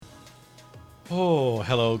Oh,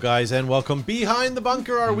 hello, guys, and welcome Behind the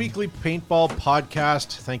Bunker, our weekly paintball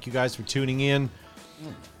podcast. Thank you guys for tuning in.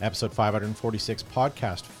 Episode 546,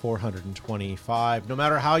 podcast 425. No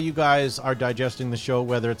matter how you guys are digesting the show,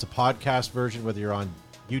 whether it's a podcast version, whether you're on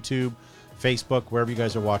YouTube, Facebook, wherever you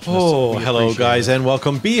guys are watching us. Oh, hello, guys, and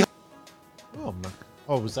welcome Behind.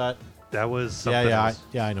 Was that? That was something else.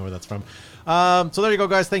 I know where that's from. So there you go,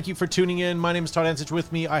 guys. Thank you for tuning in. My name is Todd Ansich. With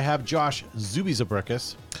me, I have Josh Zuby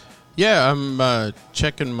Zabrickus. Yeah, I'm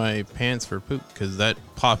checking my pants for poop because that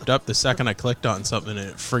popped up the second I clicked on something and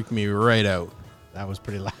it freaked me right out. That was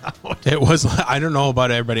pretty loud. It was, I don't know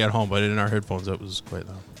about everybody at home, but in our headphones it was quite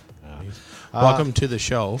loud. Welcome to the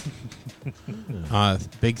show.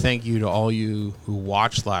 Big thank you to all you who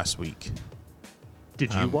watched last week.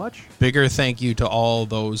 Did you watch? Bigger thank you to all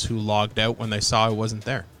those who logged out when they saw I wasn't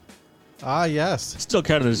there. Yes. Still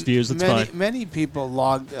counted as views. It's fine. Many people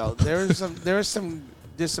logged out. There was some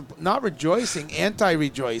not rejoicing,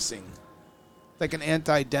 anti-rejoicing, like an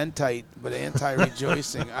anti-dentite, but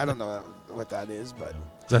anti-rejoicing. I don't know what that is, but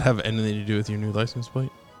Does that have anything to do with your new license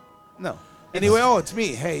plate? no. Anyway, it's me.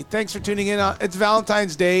 Hey, thanks for tuning in. It's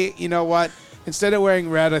Valentine's Day. You know what? Instead of wearing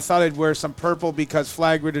red, I thought I'd wear some purple because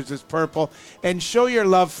Flag Raiders is purple. And show your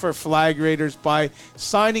love for Flag Raiders by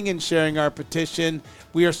signing and sharing our petition.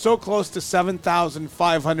 We are so close to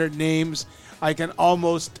 7,500 names. I can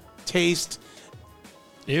almost taste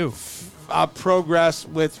progress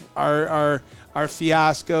with our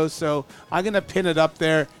fiasco. So I'm going to pin it up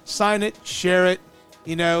there. Sign it, share it,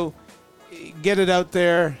 get it out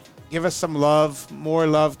there. Give us some love, more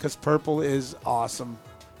love, because purple is awesome.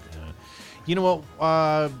 You know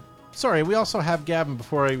what? Sorry, we also have Gavin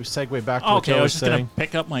before I segue back to what Okay, Joe I was was just going saying. to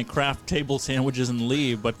pick up my craft table sandwiches and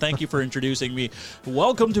leave, but thank you for introducing me.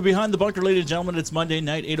 Welcome to Behind the Bunker, ladies and gentlemen. It's Monday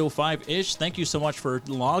night, 8:05-ish. Thank you so much for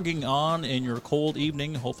logging on in your cold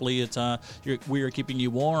evening. Hopefully we are keeping you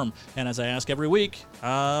warm. And as I ask every week,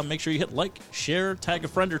 make sure you hit like, share, tag a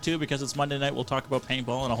friend or two, because it's Monday night. We'll talk about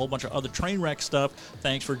paintball and a whole bunch of other train wreck stuff.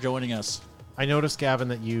 Thanks for joining us. I noticed, Gavin,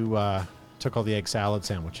 that you took all the egg salad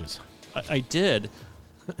sandwiches. I did.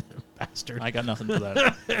 Bastard. I got nothing for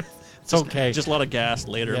that. It's okay. Just a lot of gas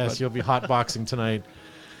later. Yes, but you'll be hotboxing tonight.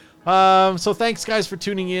 So thanks, guys, for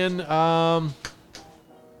tuning in.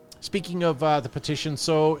 Speaking of the petition,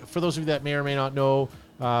 so for those of you that may or may not know,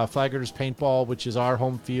 Flag Raiders Paintball, which is our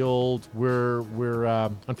home field, we're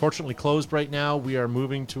unfortunately closed right now. We are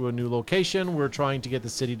moving to a new location. We're trying to get the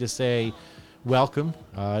city to say welcome.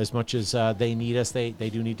 As much as they need us, they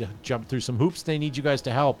do need to jump through some hoops. They need you guys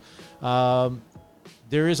to help.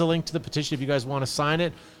 There is a link to the petition if you guys want to sign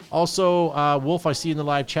it. Also, Wolf, I see you in the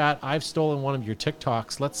live chat. I've stolen one of your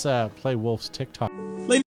TikToks. Let's play Wolf's TikTok.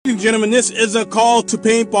 Ladies and gentlemen, this is a call to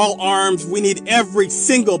Paintball Arms. We need every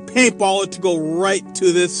single paintballer to go right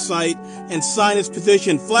to this site and sign this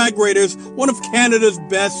petition. Flag Raiders, one of Canada's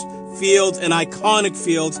best fields and iconic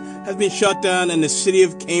fields, has been shut down, and the city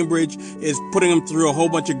of Cambridge is putting them through a whole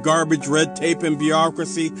bunch of garbage, red tape, and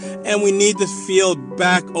bureaucracy, and we need this field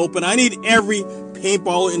back open. I need every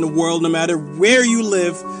paintballer in the world, no matter where you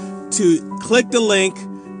live, to click the link,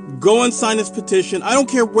 go and sign this petition. I don't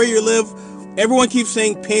care where you live. Everyone keeps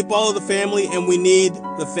saying paintball of the family, and we need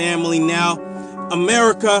the family now.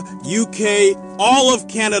 America, UK, all of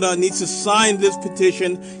Canada needs to sign this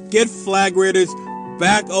petition, get Flag Raiders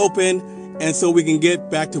back open, and so we can get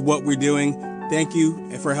back to what we're doing. Thank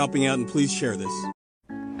you for helping out, and please share this.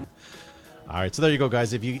 All right, so there you go,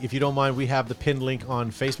 guys. If you don't mind, we have the pinned link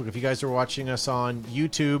on Facebook. If you guys are watching us on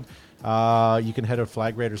YouTube, you can head to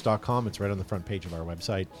flagraiders.com. It's right on the front page of our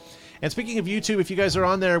website. And speaking of YouTube, if you guys are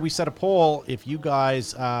on there, we set a poll. If you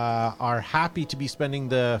guys are happy to be spending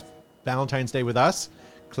the Valentine's Day with us,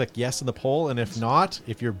 click yes in the poll. And if not,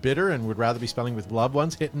 if you're bitter and would rather be spending with loved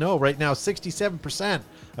ones, hit no. Right now, 67%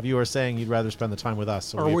 of you are saying you'd rather spend the time with us.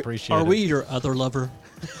 So we appreciate it. Are we your other lover?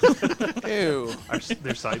 Ew.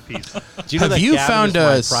 Their side piece. Do you know Have that you Gavin found is my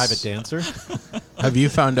us- private dancer? Have you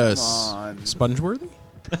found us on. sponge-worthy?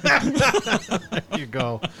 There you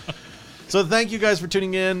go. So thank you guys for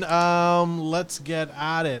tuning in. Let's get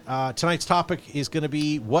at it. Tonight's topic is going to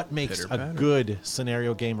be what makes a good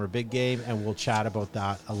scenario game or big game, and we'll chat about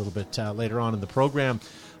that a little bit later on in the program.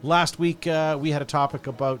 Last week we had a topic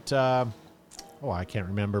about, I can't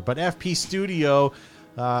remember, but FP Studio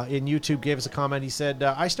in YouTube gave us a comment. He said,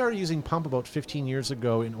 I started using Pump about 15 years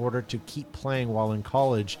ago in order to keep playing while in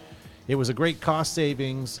college. It was a great cost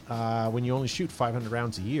savings when you only shoot 500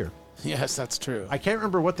 rounds a year. Yes, that's true. I can't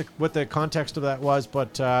remember what the context of that was,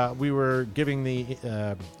 but we were giving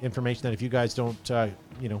the information that if you guys don't,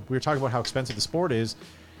 we were talking about how expensive the sport is,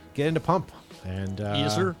 get into Pump. And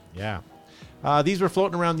Yes, sir. Yeah. These were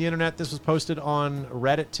floating around the internet. This was posted on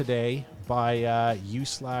Reddit today by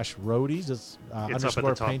u/roadies. It's It's up at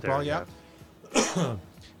the top paintball. there, Yeah.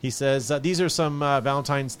 He says, these are some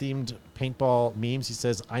Valentine's-themed paintball memes. He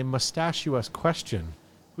says, I mustache you a question.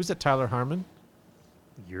 Who's that, Tyler Harmon?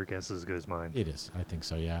 Your guess is as good as mine. It is. I think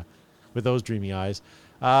so, yeah. With those dreamy eyes.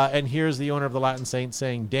 And here's the owner of the Latin Saint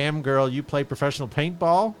saying, damn, girl, you play professional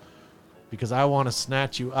paintball? Because I want to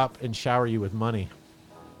snatch you up and shower you with money.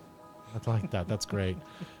 I like that. That's great.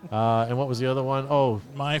 And what was the other one? Oh,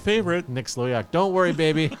 My favorite. Nick Sloyak. Don't worry,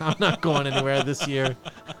 baby. I'm not going anywhere this year.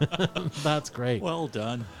 That's great. Well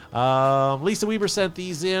done. Lisa Weber sent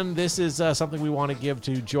these in. This is something we want to give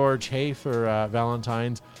to George Hay for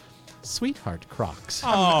Valentine's. Sweetheart Crocs.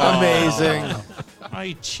 Oh, Amazing.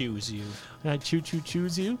 I choose you. I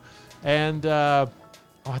choose you. And, I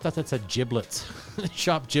thought that said giblets.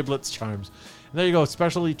 Shop giblets charms. And there you go.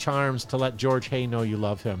 Specialty charms to let George Hay know you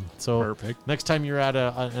love him. So Perfect. Next time you're at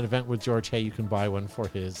an event with George Hay, you can buy one for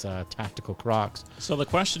his tactical Crocs. So the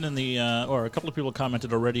question in the, or a couple of people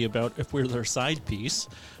commented already about if we're their side piece.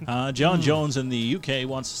 John Jones in the UK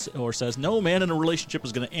wants or says, no man in a relationship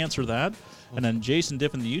is going to answer that. And then Jason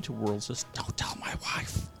Diff in the YouTube world says, don't tell my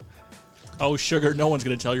wife. Oh, sugar, no one's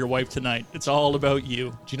going to tell your wife tonight. It's all about you.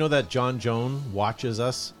 Do you know that John Jones watches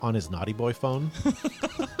us on his Naughty Boy phone?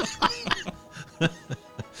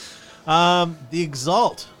 The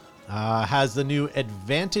Exalt has the new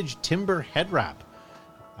Advantage Timber head wrap.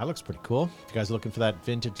 That looks pretty cool. If you guys are looking for that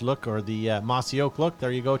vintage look or the mossy oak look,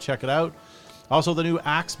 there you go. Check it out. Also, the new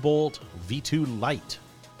Axe Bolt V2 Lite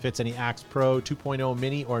fits any Axe Pro 2.0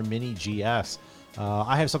 Mini or Mini GS.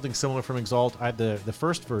 I have something similar from Exalt. I had the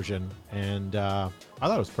first version, and I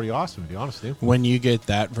thought it was pretty awesome, to be honest with you. When you get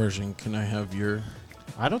that version, can I have your...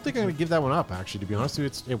 I don't think I'm going to give that one up, actually, to be honest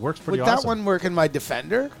with you. It works pretty Would awesome. that one work in my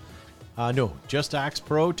Defender? No, just Axe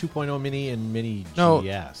Pro 2.0 Mini and Mini No,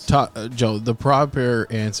 GS. Joe, the proper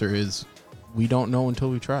answer is we don't know until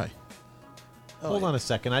we try. Hold on a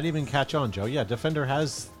second. I didn't even catch on, Joe. Yeah, Defender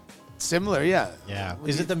has... Similar, yeah. Yeah. Would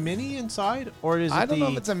Is you- it the Mini inside, or is it I don't know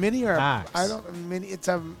if it's a Mini or Axe? I don't Mini. It's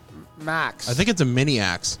a Max. I think it's a mini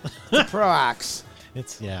axe. it's a Pro Axe.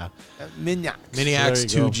 It's, yeah. Mini-Axe. Mini So axe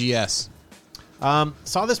there you 2 GS.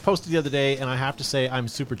 Saw this posted the other day, and I have to say I'm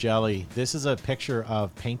super jelly. This is a picture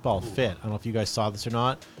of Paintball Fit. I don't know if you guys saw this or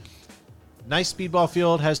not. Nice speedball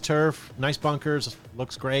field, has turf, nice bunkers,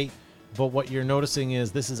 looks great. But what you're noticing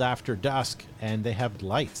is this is after dusk, and they have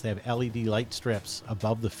lights. They have LED light strips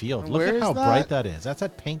above the field. Look Where at is how that? bright that is. That's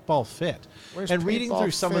at Paintball Fit. Where's And reading Paintball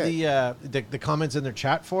through some of Fit? the comments in their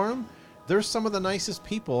chat forum, there's some of the nicest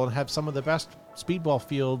people and have some of the best speedball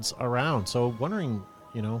fields around. So wondering,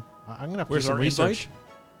 I'm going to have to do Where's some our research. invite?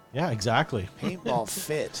 Yeah, exactly. Paintball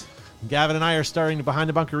Fit. Gavin and I are starting Behind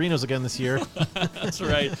the Bunkerinos again this year. That's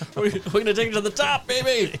right. We're going to take it to the top,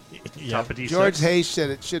 baby. Top of D6. George Hayes said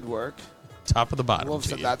it should work. Top of the bottom. Wolf to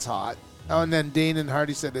said you. that's hot. Oh, and then Dane and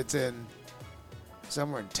Hardy said it's in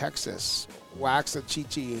somewhere in Texas.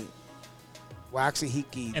 Waxahachie,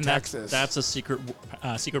 And Texas. that's a secret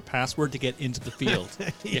password to get into the field.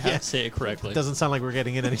 You have to say it correctly. Doesn't sound like we're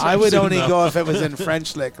getting in any. I would soon only enough. go if it was in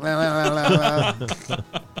French Lick.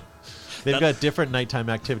 They've got different nighttime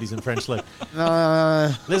activities in French Lick.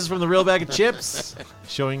 This is from the Real Bag of Chips,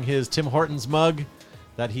 showing his Tim Hortons mug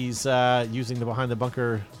that he's using the Behind the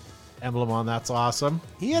Bunker emblem on. That's awesome.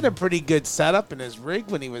 He had a pretty good setup in his rig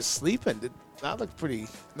when he was sleeping. That looked pretty.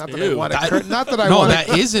 Not that I Ew. want to. That- Not that I No, want that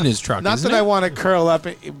to. is in his truck. Not isn't that I it? want to curl up,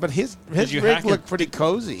 but his you rig hack it? looked pretty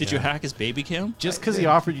cozy. Did you hack his baby cam? Just because he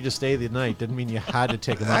offered you to stay the night didn't mean you had to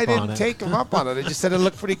take him up I on didn't it. take him up on it. I just said it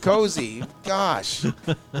looked pretty cozy. Gosh,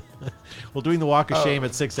 Well, doing the walk of shame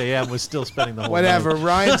at 6 a.m. was still spending the whole whatever. night.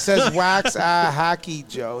 Ryan says wax hacky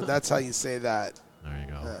Joe. That's how you say that. There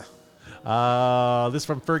you go. This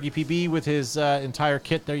from Fergie PB with his entire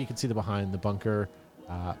kit there. You can see the Behind the Bunker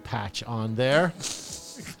patch on there.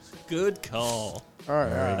 Good call. All right.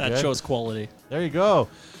 That good. shows quality. There you go.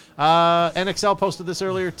 NXL posted this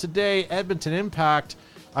earlier today. Edmonton Impact,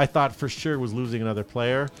 I thought for sure was losing another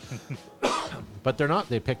player. But they're not.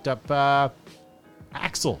 They picked up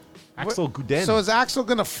Axel Guden. So is Axel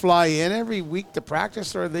going to fly in every week to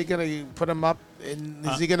practice, or are they going to put him up?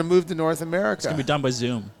 Is he going to move to North America? It's going to be done by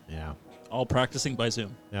Zoom. Yeah. All practicing by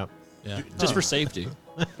Zoom. Yep. Yeah. Just for safety.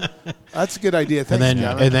 That's a good idea. Thanks, And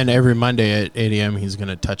Gavin. then every Monday at 8 a.m. he's going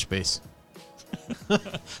to touch base.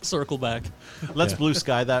 Circle back. Let's blue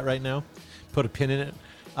sky that right now. Put a pin in it.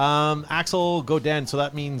 Axel Guden. So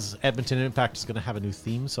that means Edmonton Impact is going to have a new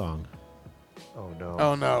theme song. Oh, no.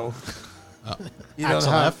 Oh no. You don't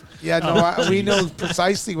Axel have. F? Yeah, no, we know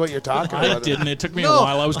precisely what you're talking I about. didn't. It took me No. a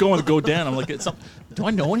while. I was going to go down. I'm like, do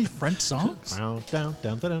I know any French songs? Down, down,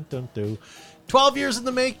 down, down, down, down. 12 years in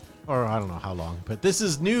the make, or I don't know how long, but this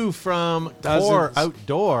is new from Core Dozens.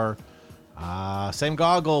 Outdoor. Same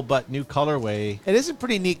goggle, but new colorway. It is a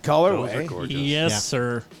pretty neat Those are colorway. gorgeous. Yes, Yeah.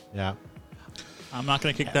 sir. Yeah. I'm not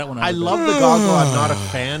going to kick that one out. I of bed. love the goggle. I'm not a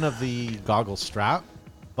fan of the goggle strap,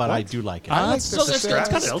 but I do like it. I like it's the still- it's strap.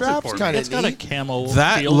 got a- Strap's kind It's of got a neat. camo.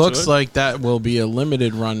 That feel to looks it. like that will be a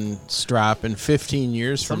limited run strap in 15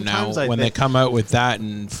 years from Sometimes now. I When they think- come out with that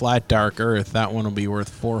in flat dark earth, that one will be worth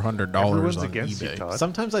 $400 Everyone's on against eBay. you, Todd.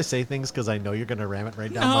 Sometimes I say things because I know you're going to ram it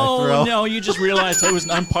right down my throat. No, you just realized it was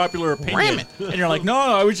an unpopular opinion. And you're like, no,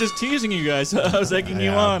 I was just teasing you guys. I was egging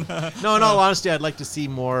you Yeah. on. No, in all honesty, I'd like to see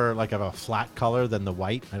more like of a flat color than the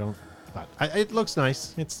white. I don't. But it looks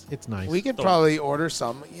nice. It's nice. We could probably order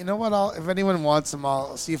some. You know what? If anyone wants them,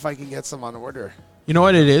 I'll see if I can get some on order. You know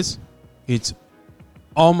what it is? It's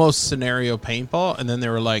almost scenario paintball, and then they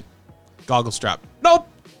were like, goggle strap. Nope.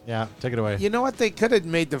 Yeah, take it away. You know what? They could have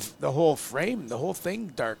made the whole frame, the whole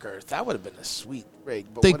thing dark earth. That would have been a sweet rig.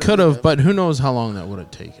 But They what could did have, do? but who knows how long that would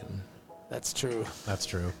have taken. That's true. That's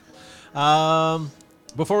true.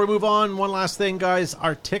 Before we move on, one last thing, guys.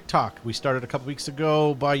 Our TikTok, we started a couple weeks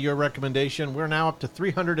ago by your recommendation. We're now up to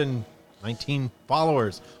 319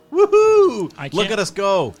 followers. Woohoo! I can't- Look at us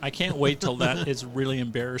go. I can't wait till that is really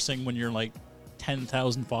embarrassing when you're like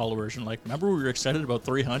 10,000 followers. And like, remember we were excited about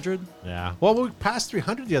 300? Yeah. Well, we passed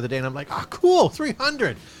 300 the other day, and I'm like, oh, cool,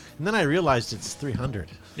 300. And then I realized it's 300.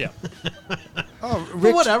 Yeah. Oh,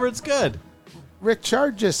 But whatever, it's good. Rick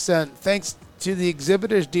Chard just sent thanks to the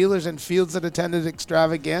exhibitors, dealers, and fields that attended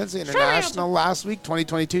Extravaganza International last week,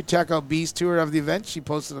 2022. Check out B's tour of the event. She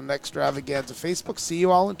posted on Extravaganza Facebook. See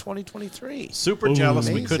you all in 2023. Super jealous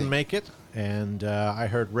we Amazing. couldn't make it. And I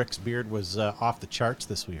heard Rick's beard was off the charts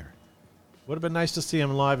this year. Would have been nice to see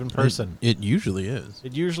him live in person. It usually is.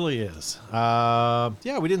 It usually is. Yeah,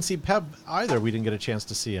 we didn't see Peb either. We didn't get a chance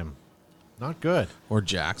to see him. Not good. Or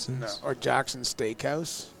Jackson's. Or Jackson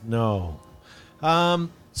Steakhouse. No.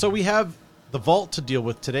 So we have the vault to deal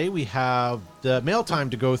with today. We have the mail time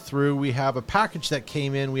to go through. We have a package that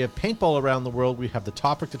came in. We have paintball around the world. We have the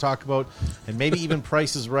topic to talk about, and maybe even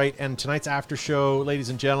Price is Right. And tonight's after show, ladies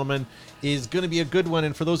and gentlemen, is going to be a good one.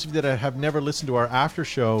 And for those of you that have never listened to our after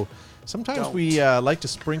show, sometimes we like to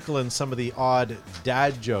sprinkle in some of the odd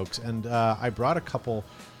dad jokes. And I brought a couple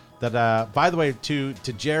that, by the way, to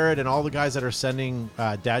Jared and all the guys that are sending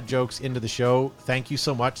dad jokes into the show, thank you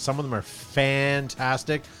so much. Some of them are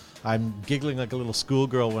fantastic. I'm giggling like a little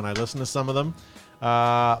schoolgirl when I listen to some of them.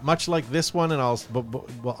 Much like this one, and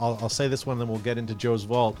I'll say this one, then we'll get into Joe's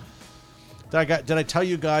vault. Did I tell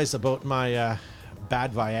you guys about my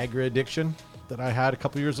bad Viagra addiction that I had a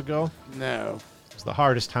couple years ago? No. It was the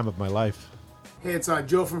hardest time of my life. Hey, it's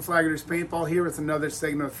Joe from Flaggers Paintball here with another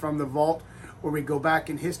segment from the Vault, where we go back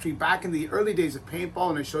in history, back in the early days of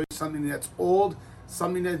paintball, and I show you something that's old,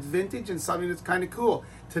 something that's vintage, and something that's kind of cool.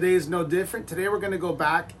 Today is no different. Today we're going to go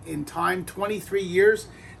back in time 23 years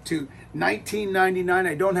to 1999.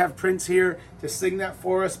 I don't have Prince here to sing that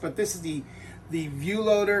for us, but this is the View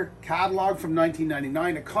Loader catalog from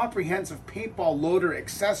 1999, a comprehensive paintball loader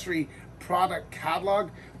accessory product catalog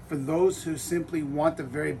for those who simply want the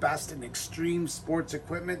very best in extreme sports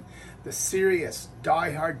equipment, the serious,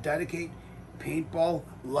 die-hard, dedicate paintball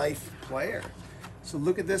life player. So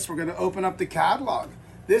look at this. We're going to open up the catalog.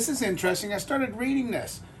 This is interesting. I started reading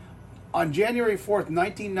this. On January 4th,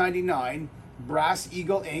 1999, Brass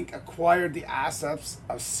Eagle Inc. acquired the assets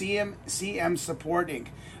of CM Support Inc.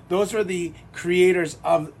 Those are the creators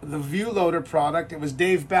of the View Loader product. It was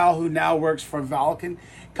Dave Bell, who now works for Valken.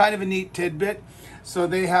 Kind of a neat tidbit. So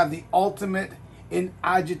they have the ultimate in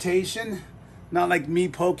agitation. Not like me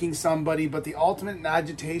poking somebody, but the ultimate in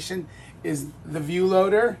agitation is the View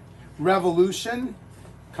Loader Revolution.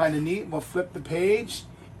 Kind of neat. We'll flip the page,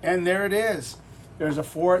 and there it is. They have a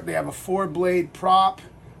 4-blade prop,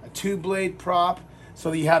 a 2-blade prop.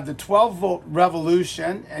 So you have the 12-volt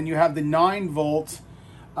Revolution, and you have the 9-volt,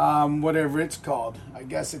 whatever it's called. I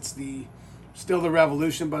guess it's still the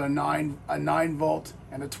Revolution, but a 9-volt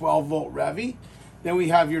and a 12-volt Revy. Then we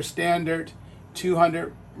have your standard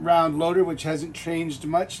 200 round loader, which hasn't changed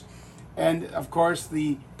much, and of course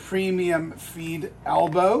the premium feed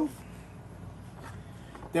elbow.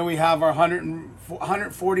 Then we have our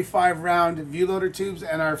 145 round View Loader tubes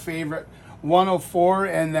and our favorite 104,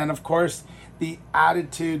 and then of course the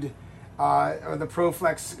Attitude or the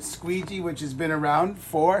ProFlex Squeegee, which has been around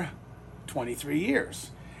for 23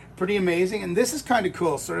 years. pretty amazing. And this is kind of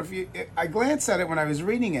cool. So I glanced at it when I was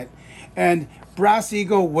reading it, and Brass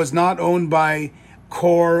Eagle was not owned by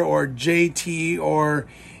Core or JT or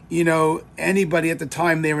anybody at the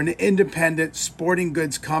time. They were an independent sporting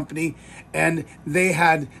goods company, and they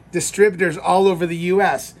had distributors all over the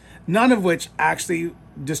U.S., none of which actually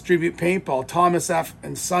distribute paintball. Thomas F.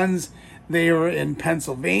 and Sons, they were in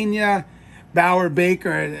Pennsylvania. Bauer,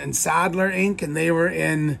 Baker, and Sadler Inc., and they were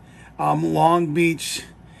in Long Beach,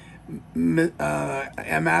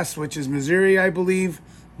 MS, which is Missouri, I believe.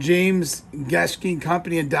 James Geschke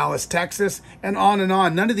Company in Dallas, Texas, and on and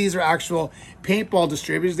on. None of these are actual paintball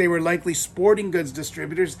distributors. They were likely sporting goods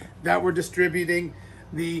distributors that were distributing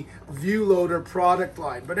the Viewloader product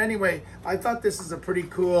line. But anyway, I thought this is a pretty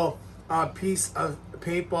cool piece of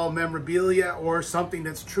paintball memorabilia, or something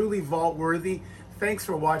that's truly vault-worthy. Thanks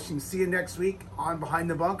for watching. See you next week on Behind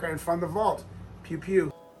the Bunker and From the Vault. Pew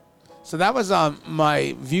pew. So that was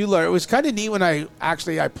my Viewloader. It was kind of neat when I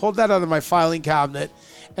pulled that out of my filing cabinet,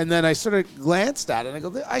 and then I sort of glanced at it and I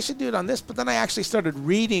go, I should do it on this. But then I actually started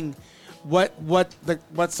reading what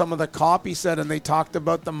some of the copy said, and they talked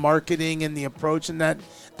about the marketing and the approach, and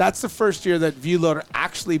that's the first year that Viewloader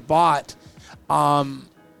actually bought.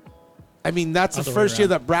 That's the first year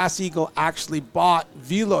that Brass Eagle actually bought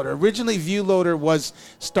Viewloader. Originally, Viewloader was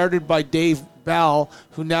started by Dave Bell,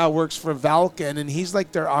 who now works for Valken, and he's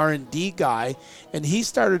like their R&D guy. And he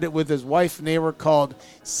started it with his wife, and they were called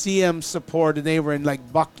CM Support, and they were in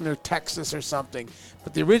like Buckner, Texas or something.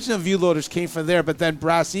 But the original Viewloaders came from there, but then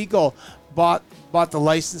Brass Eagle bought the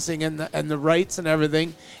licensing and the rights and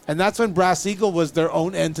everything. And that's when Brass Eagle was their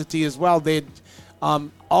own entity as well.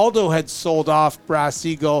 Aldo had sold off Brass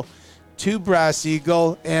Eagle to Brass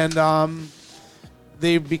Eagle, and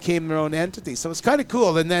they became their own entity. So it's kind of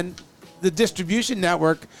cool. And then the distribution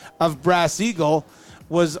network of Brass Eagle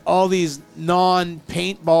was all these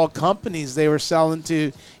non-paintball companies. They were selling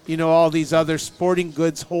to, all these other sporting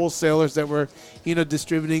goods wholesalers that were,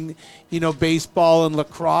 distributing, baseball and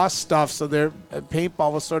lacrosse stuff. So their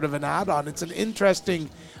paintball was sort of an add-on. It's an interesting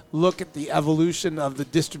look at the evolution of the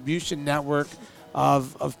distribution network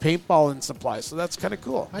of paintball and supplies. So that's kind of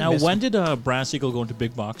cool. Now, when did Brass Eagle go into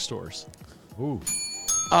big box stores? Ooh.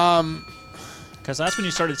 Because that's when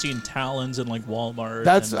you started seeing Talons and like Walmart.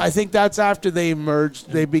 I think that's after they merged.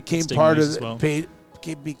 They became part of.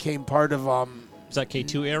 Became part of. Is that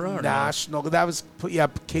K2 era? Or national. No? That was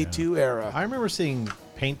K2 era. I remember seeing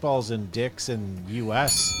paintballs in Dick's in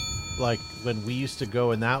U.S. like when we used to go,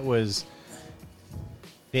 and that was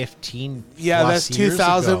 15. Yeah, plus that's years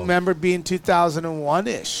 2000. ago. Remember being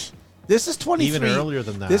 2001-ish. This is 23. Even earlier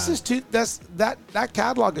than that. This is that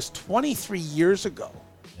catalog is 23 years ago.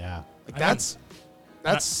 Yeah, that's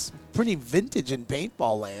pretty vintage in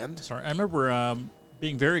paintball land. Sorry, I remember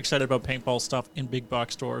being very excited about paintball stuff in big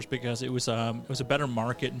box stores because it was a better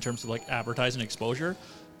market in terms of like advertising exposure.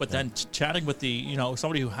 But then chatting with the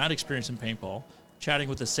somebody who had experience in paintball, chatting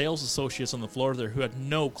with the sales associates on the floor there who had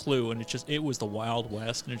no clue, and it was the Wild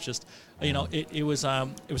West, and it's just it was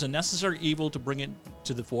a necessary evil to bring it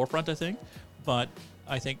to the forefront, I think, but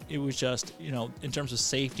I think it was just, in terms of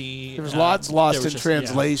safety. There was lots lost in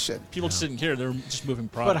translation. People just didn't care. They were just moving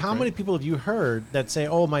product. But how many people have you heard that say,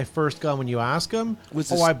 "Oh, my first gun," when you ask them,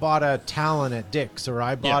 I bought a Talon at Dick's, or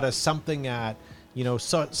I bought a something at,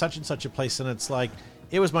 such and such a place, and it's like,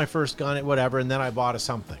 it was my first gun at whatever, and then I bought a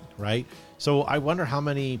something, right? So I wonder how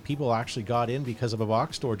many people actually got in because of a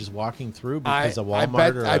box store just walking through because of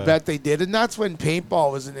Walmart. I bet they did, and that's when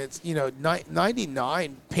paintball was in its,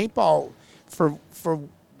 99. Paintball, for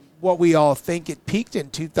what we all think, it peaked in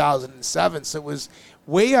 2007, so it was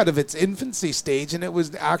way out of its infancy stage, and it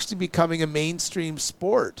was actually becoming a mainstream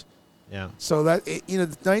sport. Yeah. So that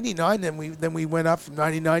 99, then we went up from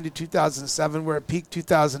 99 to 2007, where it peaked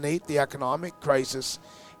 2008. The economic crisis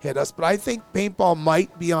hit us, but I think paintball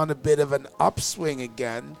might be on a bit of an upswing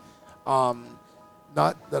again.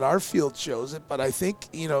 Not that our field shows it, but I think,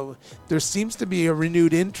 there seems to be a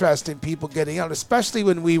renewed interest in people getting out, especially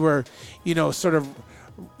when we were, sort of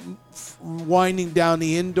winding down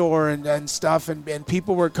the indoor and stuff, and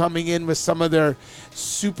people were coming in with some of their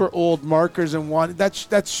super old markers and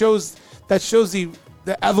that shows the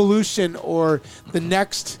evolution, or the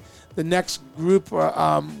next group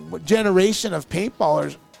generation of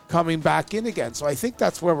paintballers coming back in again. So I think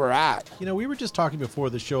that's where we're at. We were just talking before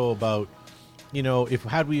the show about,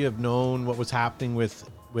 had we have known what was happening with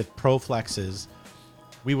Proflexes,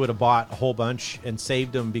 we would have bought a whole bunch and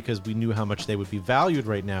saved them because we knew how much they would be valued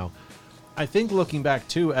right now. I think looking back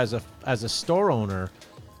too, as a store owner,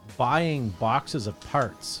 buying boxes of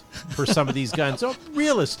parts for some of these guns. So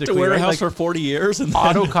realistically, To warehouse right? for 40 years. And then,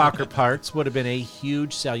 Autococker parts would have been a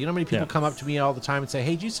huge sell. You know how many people come up to me all the time and say,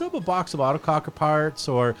 hey, do you still have a box of autococker parts?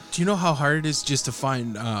 Or Do you know how hard it is just to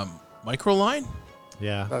find Microline?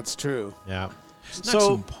 yeah, That's true. yeah. It's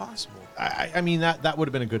So impossible. I mean that would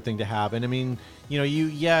have been a good thing to have. And I mean,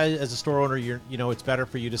 as a store owner, it's better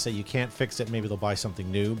for you to say you can't fix it. Maybe they'll buy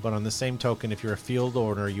something new. But on the same token, if you're a field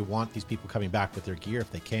owner, you want these people coming back with their gear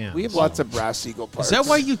if they can. We have So- lots of Brass Eagle parts. Is that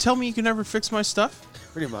why you tell me you can never fix my stuff?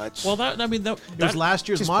 Pretty much. well, that It was that, last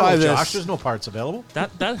year's Just model, buy this. Josh. There's no parts available.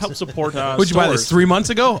 that helps support Would you buy this stores. 3 months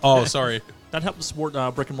ago? Oh, sorry. That helps support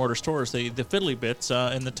brick and mortar stores, the fiddly bits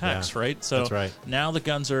in the text, Yeah, right? So that's right. now the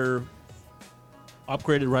guns are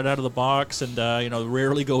upgraded right out of the box, and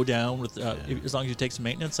rarely go down with as long as you take some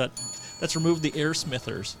maintenance. That's removed the air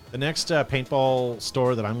smithers, The next paintball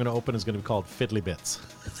store that I'm going to open is going to be called Fiddly Bits.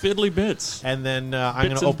 fiddly bits. And then I'm going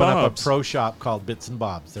Bits to and open up a Bobs. pro shop called Bits and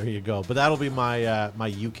Bobs. There you go. But that'll be my my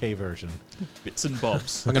UK version. Bits and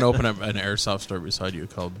bobs. I'm going to open up an airsoft store beside you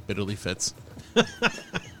called Bitterly Fits.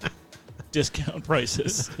 Discount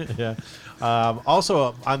prices. Yeah.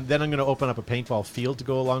 Also, I'm going to open up a paintball field to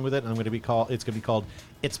go along with it. And it's going to be called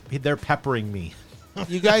They're Peppering Me.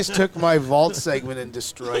 You guys took my vault segment and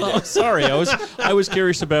destroyed Oh, it. sorry, I was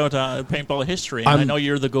curious about paintball history, and I know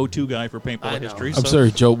you're the go-to guy for paintball I know. history. I'm so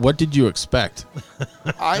sorry, Joe. What did you expect?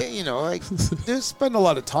 I just spend a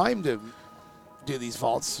lot of time to do these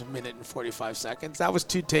vaults, a minute and 45 seconds. That was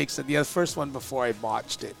 2 takes, and the first one before I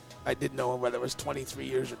botched it. I didn't know whether it was 23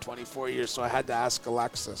 years or 24 years, so I had to ask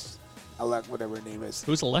Alexis, whatever her name is.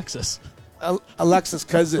 Who's Alexis? Alexis'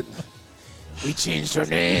 cousin. We changed her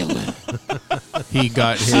name. He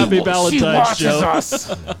got Happy his, Valentine's, She watches Joe.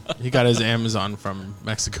 us. he got his Amazon from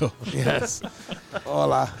Mexico. Yes.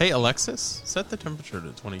 Hola. Hey, Alexis, set the temperature to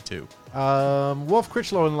 22. Wolf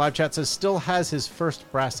Critchlow in the live chat says still has his first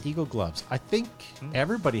Brass Eagle gloves. I think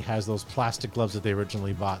everybody has those plastic gloves that they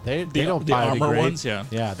originally bought. They don't the armor biodegrade. ones, yeah.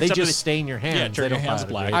 Yeah, they Except just they- stain your hands. Yeah, turn They your don't hands biodegrade.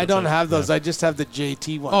 black. I don't have those. I just have the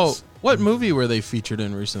JT ones. Oh, what movie were they featured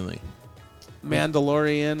in recently?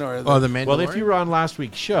 Mandalorian or Oh, The Mandalorian? Well, if you were on last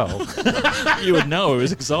week's show, You would know it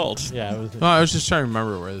was Exalt. yeah, it was No, I was just trying to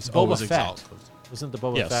remember where this. Oh, it Boba was Fett. Exalt. Wasn't the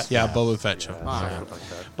Boba Yes. Fett? Yeah, Boba Fett show.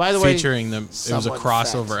 By the way, Featuring them. It was a Someone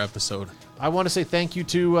crossover fat. episode. I want to say thank you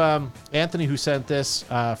to Anthony who sent this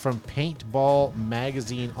from Paintball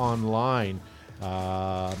Magazine Online.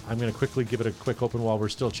 I'm going to quickly give it a quick open while we're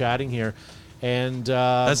still chatting here. And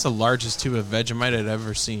That's the largest tube of Vegemite I'd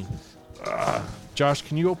ever seen. Josh,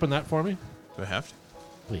 can you open that for me, Do I have to?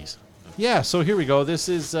 please? Yeah. So here we go. This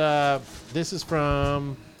is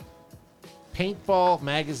from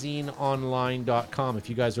paintballmagazineonline.com. If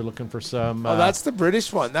you guys are looking for some, Oh, that's the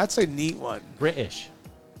British one. That's a neat one. British.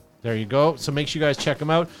 There you go. So make sure you guys check them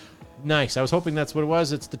out. Nice. I was hoping that's what it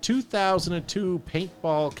was. It's the 2002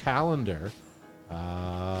 paintball calendar.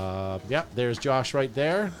 Yep, there's Josh right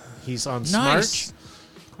there. He's on Nice. Smart.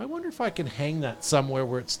 I wonder if I can hang that somewhere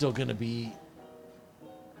where it's still going to be.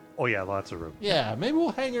 Oh yeah, lots of room. Yeah, maybe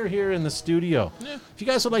we'll hang her here in the studio. Yeah. If you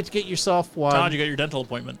guys would like to get yourself one. Todd, you got your dental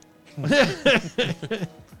appointment.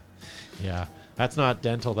 Yeah, that's not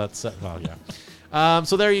dental. That's well, yeah.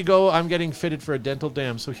 So there you go. I'm getting fitted for a dental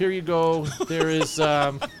dam. So here you go. There is.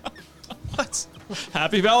 What?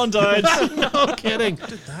 Happy Valentine's. No kidding.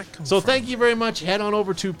 So thank you very much. Head on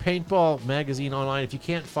over to Paintball Magazine Online. If you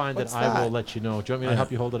can't find What's it, I will that? let you know. Do you want me to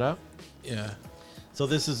help you hold it up? Yeah. So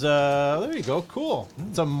this is there you go. Cool.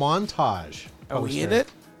 It's a montage. Are we in poster.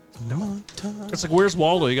 it? It's like, where's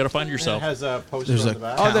Waldo? You got to find And yourself. it has a poster There's on a the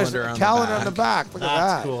back. Oh, there's Calendar a on the calendar back. on the back. Look at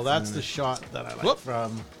That's that. cool. That's the shot that I like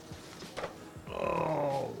from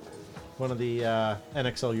one of the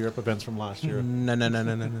NXL Europe events from last year. No.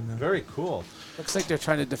 Very cool. Looks like they're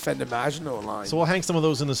trying to defend the Maginot line. So we'll hang some of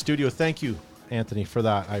those in the studio. Thank you, Anthony, for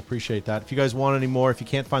that. I appreciate that. If you guys want any more, if you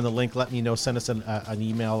can't find the link, let me know. Send us an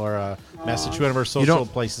email or a message to one of our social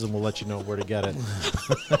don't- places, and we'll let you know where to get it.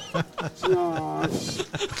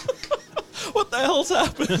 What the hell's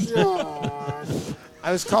happened?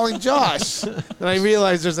 I was calling Josh, and I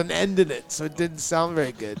realized there's an end in it, so it didn't sound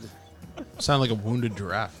very good. Sound like a wounded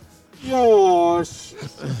giraffe.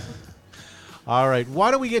 All right. Why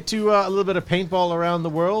don't we get to a little bit of paintball around the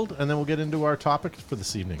world, and then we'll get into our topic for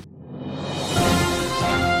this evening.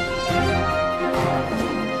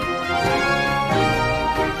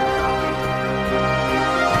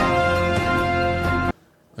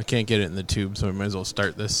 I can't get it in the tube, so we might as well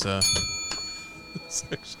start this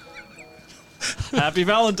section. Happy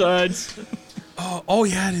Valentine's. Oh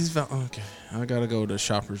yeah, it is. Okay. I gotta go to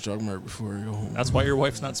Shoppers Drug Mart before I go home. That's why your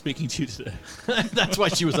wife's not speaking to you today. That's why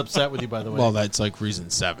she was upset with you, by the way. Well, that's like reason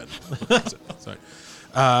 7. Sorry.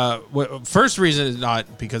 First reason is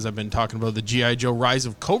not because I've been talking about the G.I. Joe Rise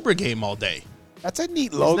of Cobra game all day. That's a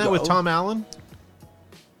neat logo. Isn't that with Tom Allen?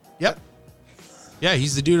 Yep. Yeah,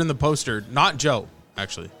 he's the dude in the poster, not Joe,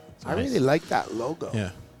 actually. I really like that logo.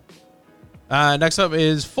 Yeah. Next up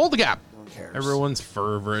is Full the Gap. No one cares. Everyone's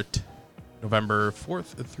favorite. November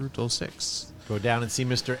 4th through till 6th. Go down and see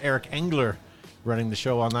Mr. Eric Engler running the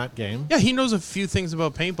show on that game. Yeah, he knows a few things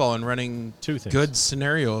about paintball and running 2 things. good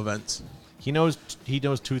scenario events. He knows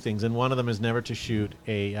 2 things, and one of them is never to shoot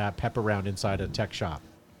a pepper round inside a tech shop.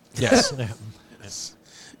 Yes. Yes.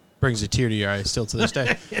 Brings a tear to your eye still to this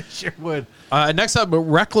day. It sure would. Next up,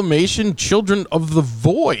 Reclamation Children of the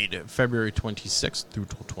Void, February 26th through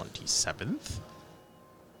till 27th.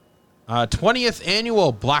 20th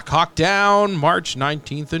annual Black Hawk Down, March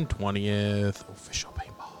 19th and 20th. Official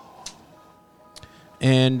paintball.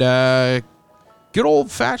 And good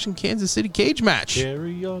old-fashioned Kansas City cage match.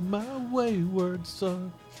 Carry on my wayward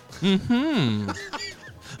son.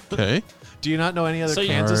 Okay. Do you not know any other So you-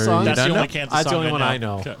 Kansas Are songs? you That's the done only now? Kansas That's the song only one know. I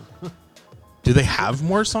know. Okay. Do they have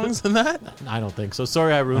more songs than that? I don't think so.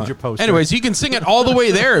 Sorry I ruined your poster. Anyways, you can sing it all the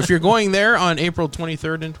way there if you're going there on April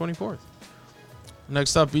 23rd and 24th.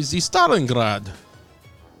 Next up is the Stalingrad.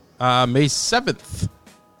 May 7th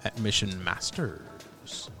at Mission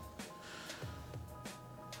Masters.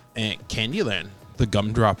 And Candyland, the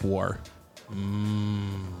Gumdrop War.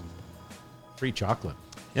 free chocolate.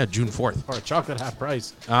 Yeah, June 4th. Or a chocolate half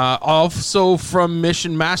price. Also from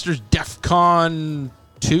Mission Masters, DEF CON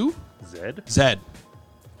 2? Zed? Zed.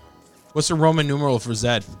 What's the Roman numeral for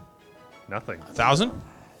Zed? Nothing. 1,000?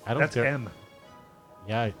 I don't That's think M.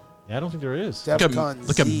 Yeah, I don't think there is. DEFCON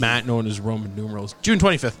Look at Z. Matt knowing his Roman numerals. June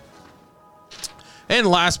 25th. And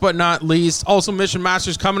last but not least, also Mission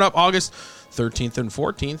Masters coming up August 13th and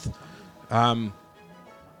 14th.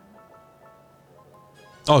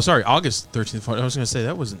 August 13th. I was going to say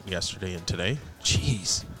that wasn't yesterday and today.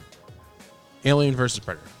 Jeez. Alien versus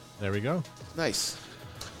Predator. There we go. Nice.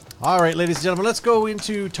 All right, ladies and gentlemen, let's go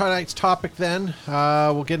into tonight's topic then.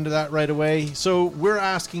 We'll get into that right away. So we're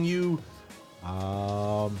asking you,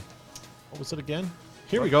 what was it again?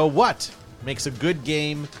 Here we go. What makes a good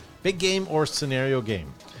game, big game or scenario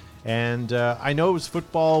game? And I know it was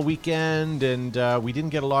football weekend, and we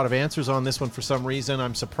didn't get a lot of answers on this one for some reason.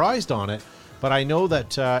 I'm surprised on it, but I know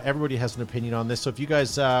that everybody has an opinion on this. So if you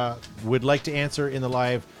guys would like to answer in the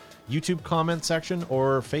live YouTube comment section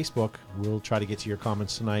or Facebook, we'll try to get to your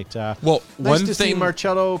comments tonight. Well, nice one to see thing-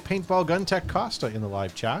 Marcello Paintball Gun Tech Costa in the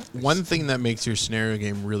live chat. One thing that makes your scenario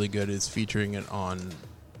game really good is featuring it on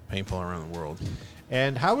Paintball Around the World.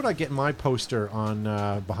 And how would I get my poster on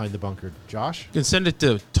Behind the Bunker, Josh? You can send it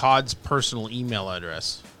to Todd's personal email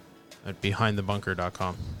address at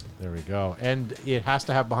behindthebunker.com. There we go. And it has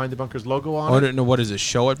to have Behind the Bunker's logo on Oh, I it. don't know. What is it?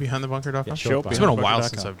 Show at behindthebunker.com? Yeah, show It's at been a while behindthebunker.com.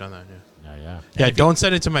 since I've done that. Yeah. Yeah. Yeah, don't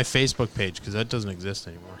send it to my Facebook page because that doesn't exist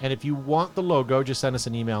anymore. And if you want the logo, just send us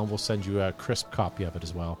an email and we'll send you a crisp copy of it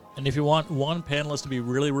as well. And if you want one panelist to be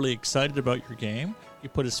really, really excited about your game, you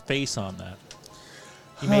put his face on that.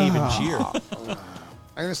 He may even cheer.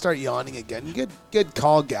 I'm gonna start yawning again. Good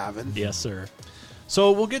call, Gavin. Yes, sir.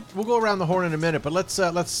 So we'll go around the horn in a minute, but let's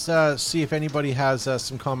see if anybody has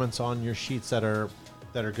some comments on your sheets that are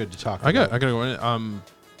good to talk I about. gotta go in.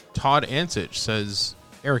 Todd Ansich says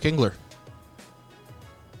Eric Engler.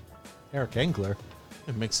 Eric Engler.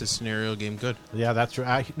 It makes the scenario game good. Yeah, that's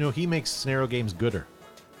right. He makes scenario games gooder.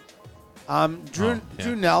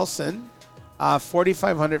 Drew Nelson,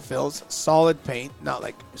 4,500 fills, solid paint, not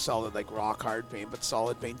like solid like rock hard paint, but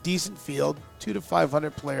solid paint, decent field, 200 to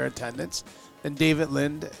 500 player attendance. Then David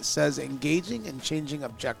Lind says engaging and changing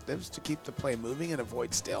objectives to keep the play moving and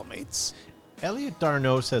avoid stalemates. Elliot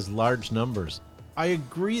Darno says large numbers. I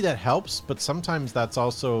agree that helps, but sometimes that's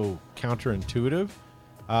also counterintuitive.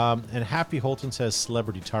 And Happy Holton says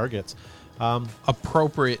celebrity targets.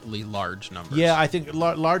 Appropriately large numbers. Yeah, I think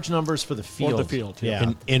large numbers for the field. the field, yeah.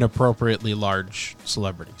 Yeah. Inappropriately large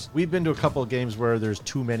celebrities. We've been to a couple of games where there's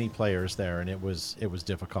too many players there, and it was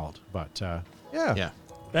difficult. But Yeah.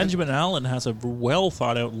 Benjamin Allen has a well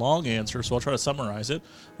thought out long answer, so I'll try to summarize it.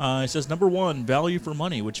 He says, number one, value for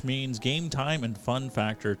money, which means game time and fun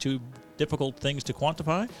factor. Two difficult things to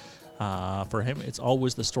quantify. For him, it's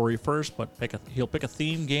always the story first, but he'll pick a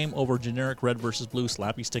theme game over generic red versus blue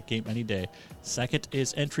slappy stick game any day. Second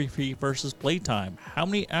is entry fee versus playtime. How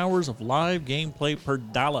many hours of live gameplay per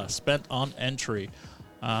dollar spent on entry?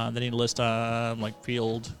 Then he lists like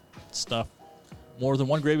field stuff. More than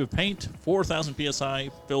one grade of paint, 4,000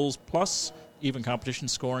 PSI fills plus even competition,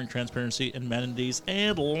 scoring, transparency, amenities.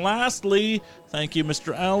 And lastly, thank you,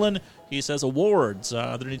 Mr. Allen. He says awards.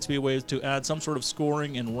 There needs to be a way to add some sort of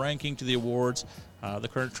scoring and ranking to the awards. The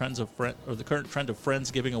current trend of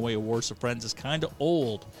friends giving away awards to friends is kind of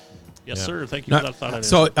old. Yes, sir. Thank you for that thought.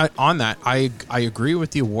 So on that, I agree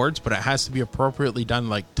with the awards, but it has to be appropriately done,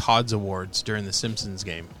 like Todd's awards during the Simpsons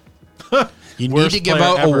game. You need Worst to give player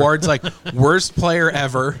out ever. awards like worst player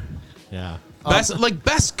ever. Yeah.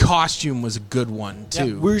 Best costume was a good one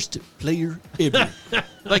too. Worst player ever.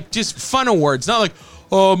 Like just fun awards, not like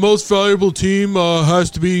most valuable team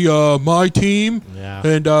has to be my team. Yeah.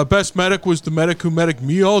 And best medic was the medic who medic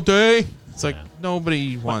me all day. It's like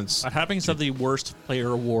nobody wants. Having said the worst player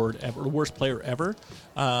award ever, worst player ever,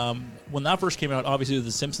 when that first came out, obviously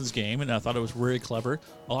the Simpsons game, and I thought it was really clever.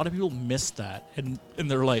 A lot of people missed that, and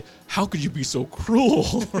they're like, "How could you be so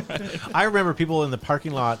cruel?" Right? I remember people in the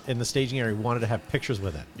parking lot in the staging area wanted to have pictures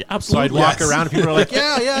with it. Yeah, So absolutely. I'd walk around and people were like,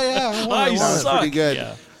 yeah. I want I it. That's suck. pretty good.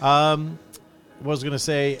 Yeah. Was going to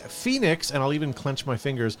say Phoenix, and I'll even clench my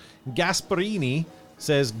fingers. Gasparini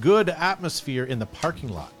says good atmosphere in the parking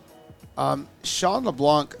lot. Sean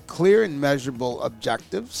LeBlanc, clear and measurable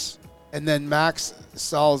objectives. And then Max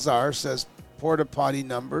Salazar says porta potty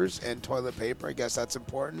numbers and toilet paper. I guess that's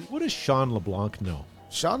important. What does Sean LeBlanc know?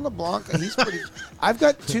 Sean LeBlanc, he's pretty. I've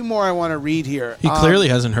got two more I want to read here. He clearly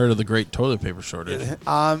hasn't heard of the great toilet paper shortage.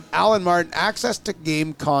 Alan Martin, access to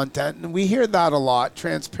game content, and we hear that a lot.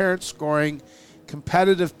 Transparent scoring,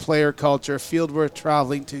 competitive player culture, field worth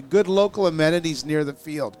traveling to, good local amenities near the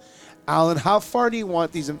field. Alan, how far do you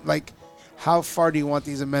want these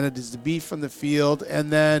amenities to be from the field?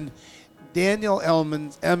 And then Daniel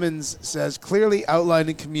Emmons says clearly outlined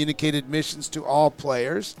and communicated missions to all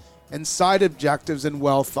players and side objectives and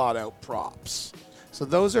well thought out props. So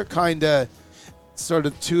those are kind of sort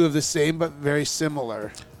of two of the same but very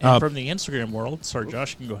similar. And from the Instagram world, sorry,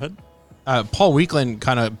 Josh, you can go ahead. Paul Weekland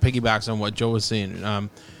kind of piggybacks on what Joe was saying.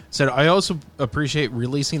 Said, I also appreciate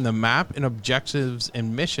releasing the map and objectives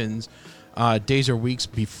and missions days or weeks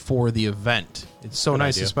before the event. It's so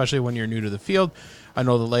nice, idea. especially when you're new to the field. I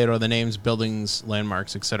know the layout of the names, buildings,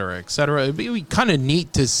 landmarks, etc., etc. It'd be kind of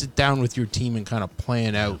neat to sit down with your team and kind of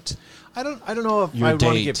plan out. I don't know if Your I want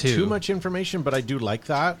to day, give too. too much information, but I do like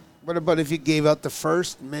that. What about if you gave out the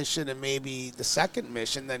first mission and maybe the second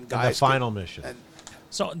mission, then And guys the final mission. and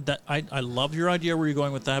So I love your idea where you're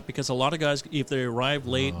going with that, because a lot of guys, if they arrive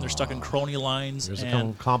late and they're stuck in crony lines, There's a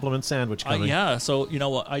and compliment sandwich coming. yeah, so you know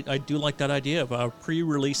what, I do like that idea of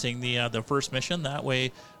pre-releasing the first mission. That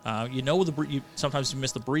way, sometimes you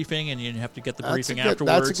miss the briefing and you have to get the briefing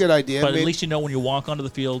afterwards. That's a good idea. But at Maybe- least you know when you walk onto the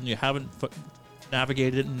field and you haven't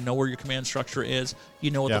navigated and know where your command structure is,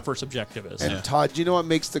 you know what Yeah. the first objective is. And Todd, do you know what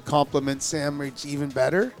makes the compliment sandwich even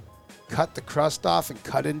better? Cut the crust off and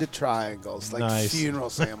cut into triangles like Nice. funeral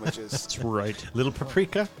sandwiches. That's right. Little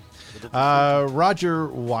paprika. Roger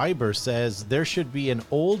Weiber says there should be an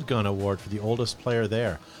old gun award for the oldest player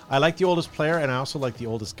there. I like the oldest player, and I also like the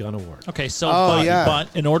oldest gun award. Okay, so yeah.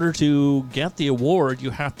 but in order to get the award, you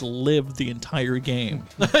have to live the entire game,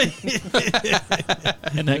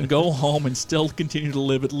 and then go home and still continue to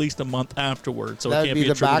live at least a month afterwards. So it That'd can't be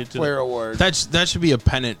the back attributed to player award. That should be a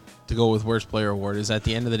pennant to go with worst player award. Is at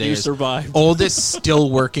the end of the day, You is survived. oldest still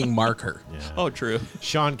working marker. Oh, true.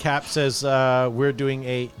 Sean Cap says we're doing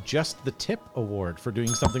a Just the Tip award for doing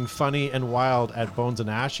something funny and wild at Bones and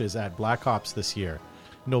Ashes at Black Ops this year.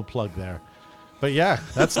 No plug there. But yeah,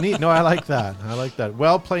 that's neat. No, I like that. I like that.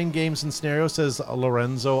 Well, playing games and scenarios, says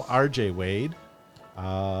Lorenzo RJ Wade.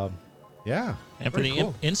 Yeah. And for very the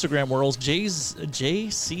cool. Instagram worlds,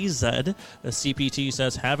 JCZ, the CPT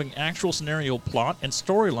says having actual scenario plot and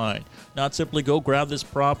storyline, not simply go grab this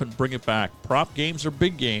prop and bring it back. Prop games are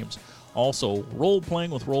big games. Also, role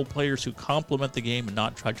playing with role players who complement the game and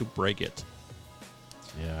not try to break it.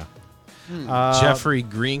 Yeah. Jeffrey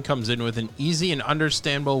Green comes in with an easy and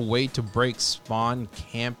understandable way to break spawn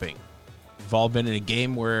camping. We've all been in a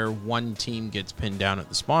game where one team gets pinned down at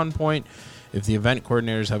the spawn point. If the event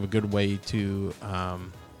coordinators have a good way to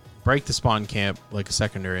break the spawn camp, like a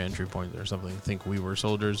secondary entry point or something, think we were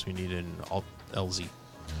soldiers, we need an alt LZ.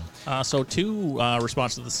 So two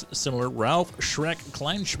responses to this similar. Ralph Shrek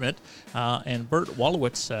Kleinschmidt and Bert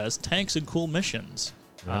Wallowitz says tanks and cool missions.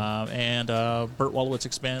 And Bert Wallowitz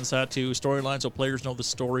expands that to storylines so players know the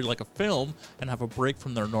story like a film and have a break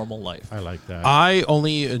from their normal life. I like that. I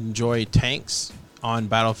only enjoy tanks on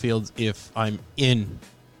battlefields if I'm in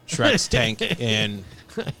Shrek's tank, and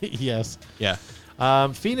Yes. yeah.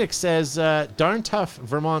 Phoenix says, darn tough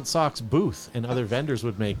Vermont Sox booth and other vendors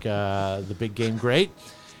would make the big game great.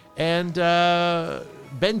 And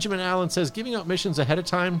Benjamin Allen says, giving out missions ahead of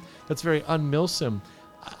time, that's very un-Milsim.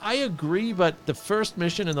 I agree, but the first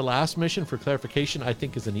mission and the last mission, for clarification, I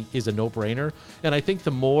think is a no-brainer. And I think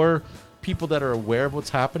the more people that are aware of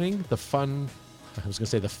what's happening, the funner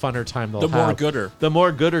time they'll have. The more gooder. The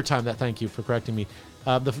more gooder time that, thank you for correcting me,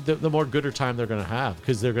 the more gooder time they're going to have,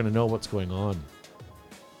 because they're going to know what's going on.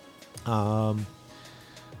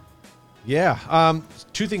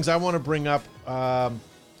 Two things I want to bring up.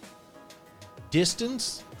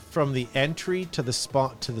 Distance from the entry to the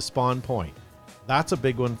spawn point. That's a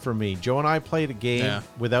big one for me. Joe and I played a game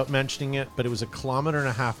without mentioning it, but it was a 1.5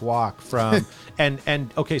 kilometer walk from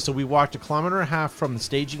and okay, so we walked 1.5 kilometers from the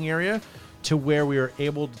staging area to where we were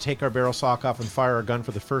able to take our barrel sock off and fire our gun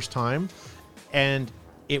for the first time. And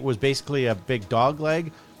it was basically a big dog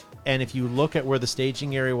leg. And if you look at where the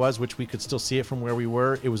staging area was, which we could still see it from where we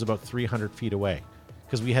were, it was about 300 feet away,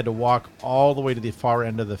 because we had to walk all the way to the far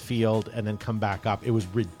end of the field and then come back up. It was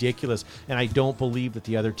ridiculous, and I don't believe that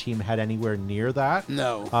the other team had anywhere near that.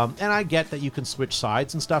 No. And I get that you can switch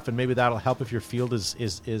sides and stuff, and maybe that'll help if your field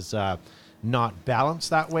is not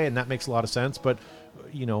balanced that way, and that makes a lot of sense. But,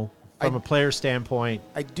 you know, from a player standpoint...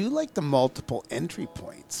 I do like the multiple entry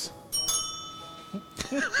points.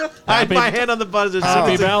 I had my hand on the buzzer.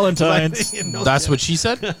 Happy Valentine's. That's what she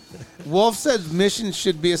said? Wolf says missions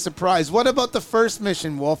should be a surprise. What about the first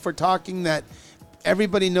mission, Wolf? We're talking that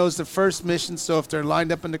everybody knows the first mission, so if they're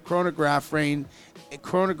lined up in the chronograph line,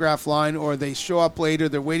 or they show up later,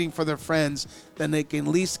 they're waiting for their friends, then they can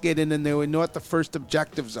at least get in and they would know what the first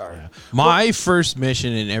objectives are. Yeah. My first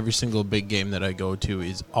mission in every single big game that I go to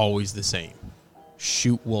is always the same.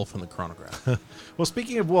 Shoot Wolf in the chronograph. Well,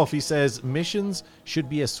 speaking of Wolf, he says missions should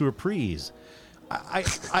be a surprise.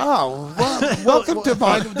 Welcome to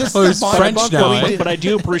this Oh, is it's the French Bunker. now. But I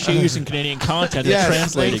do appreciate using Canadian content Yes, and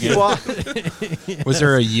translating it. Was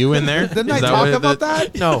there a U in there? Didn't I Is that talk what about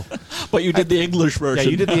that? No. But you did the English Yeah,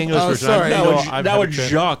 version. you did the English Oh, version. sorry. Now it's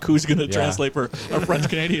Jacques who's going to translate for our French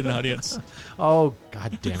Canadian audience. Oh,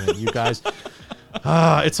 God damn it, you guys.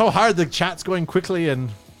 It's so hard. The chat's going quickly,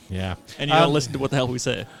 and yeah. And you got to listen to what the hell we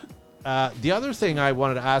say. The other thing I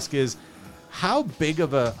wanted to ask is, how big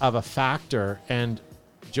of a factor, and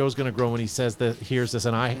Joe's going to grow when he says that, hears this,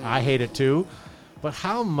 and I hate it too, but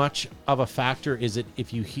how much of a factor is it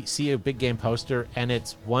if you see a big game poster and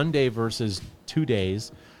it's 1 day versus 2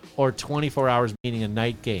 days, or 24 hours meaning a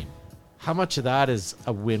night game? How much of that is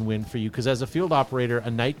a win-win for you? Because as a field operator,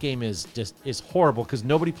 a night game is horrible because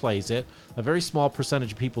nobody plays it. A very small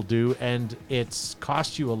percentage of people do, and it's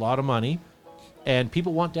cost you a lot of money. And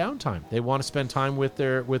people want downtime. They want to spend time with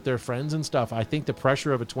their friends and stuff. I think the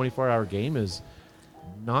pressure of a 24-hour game is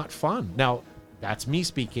not fun. Now, that's me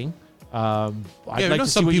speaking. I'd like to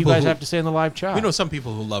see what you guys have to say in the live chat. We know some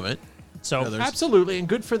people who love it. So Absolutely, and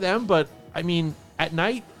good for them. But, I mean, at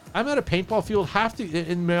night, I'm at a paintball field.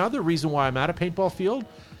 And my other reason why I'm at a paintball field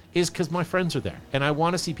is because my friends are there. And I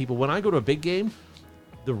want to see people. When I go to a big game,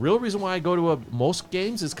 the real reason why I go to most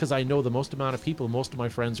games is because I know the most amount of people. Most of my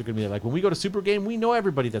friends are going to be there. Like when we go to Super Game, we know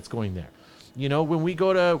everybody that's going there. You know, when we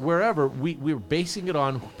go to wherever, we're basing it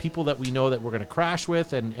on people that we know that we're going to crash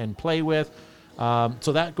with and play with.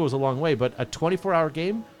 So that goes a long way. But a 24-hour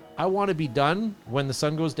game, I want to be done when the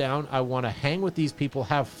sun goes down. I want to hang with these people,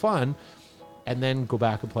 have fun, and then go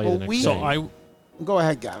back and play the next day. So Go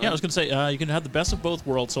ahead, Gavin. Yeah, I was going to say, you can have the best of both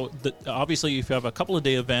worlds. So, obviously, if you have a couple of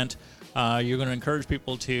day event, you're going to encourage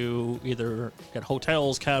people to either get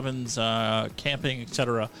hotels, cabins, camping,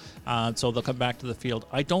 etc. So they'll come back to the field.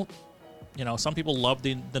 I don't, some people love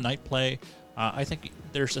the night play. I think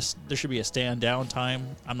there should be a stand-down time.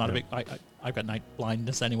 I'm not a big... I've got night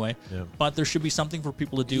blindness anyway. Yeah. But there should be something for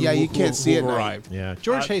people to do you can't see it arrive. Yeah.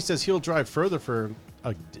 George Hayes says he'll drive further for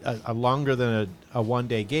a longer than a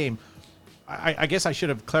one-day game. I guess I should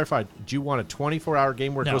have clarified. Do you want a 24-hour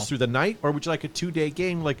game where it goes through the night, or would you like a 2-day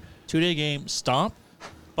game? Like 2-day game, stop,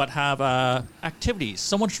 but have activities.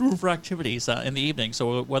 So much room for activities in the evening.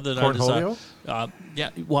 So whether that is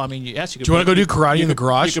yes, you could. Do you want to go do karate in the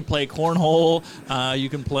garage? You can play cornhole. You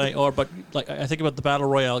can play, but I think about the battle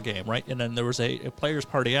royale game, right? And then there was a players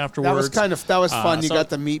party afterwards. That was fun. You got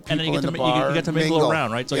to meet people in the bar. You get to mingle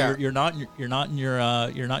around, right? So you're not in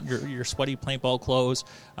your sweaty paintball clothes,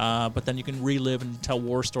 but then you can relive and tell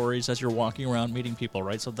war stories as you're walking around meeting people,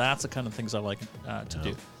 right? So that's the kind of things I like to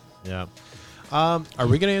do. Yeah. Are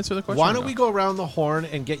we going to answer the question? Why don't we go around the horn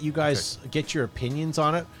and get you guys get your opinions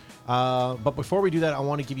on it? But before we do that, I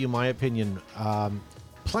want to give you my opinion.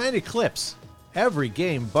 Planet Eclipse. Every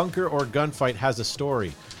game, bunker or gunfight has a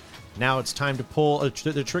story. Now it's time to pull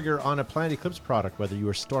the trigger on a Planet Eclipse product. Whether you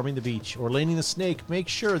are storming the beach or laning the snake, make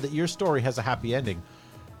sure that your story has a happy ending.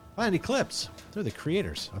 Planet Eclipse. They're the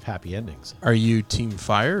creators of Happy Endings. Are you Team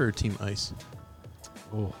Fire or Team Ice?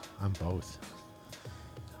 Oh, I'm both.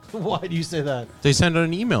 Why do you say that? They sent out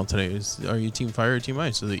an email today. Are you Team Fire or Team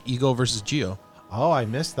Ice? So the Ego versus Geo. Oh, I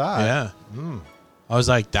missed that. Yeah. I was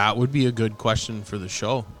like, that would be a good question for the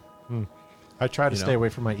show. I try to stay away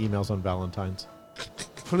from my emails on Valentine's.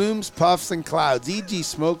 Plumes, puffs, and clouds. EG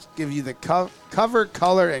Smokes give you the cover,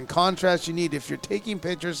 color, and contrast you need if you're taking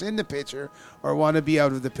pictures in the picture or want to be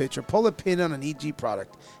out of the picture. Pull a pin on an EG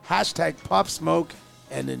product. Hashtag pop smoke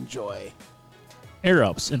and enjoy. Air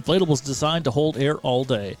Ups, inflatables designed to hold air all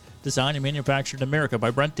day. Designed and manufactured in America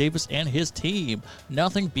by Brent Davis and his team.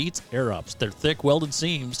 Nothing beats Air Ups. Their thick welded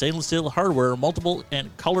seams, stainless steel hardware, multiple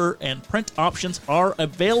and color and print options are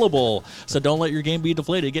available. So don't let your game be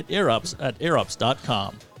deflated. Get Air Ups at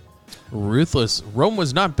airups.com. Ruthless. Rome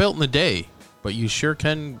was not built in a day, but you sure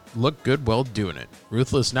can look good while doing it.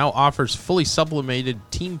 Ruthless now offers fully sublimated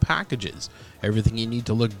team packages. Everything you need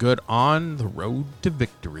to look good on the road to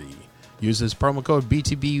victory. Use this promo code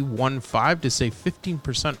BTB15 to save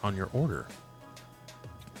 15% on your order.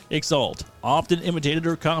 Exalt, often imitated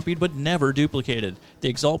or copied but never duplicated. The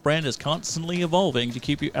Exalt brand is constantly evolving to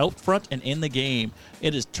keep you out front and in the game.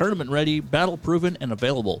 It is tournament ready, battle proven, and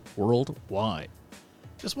available worldwide.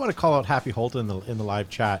 Just want to call out Happy Holt in the live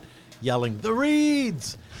chat, yelling, "The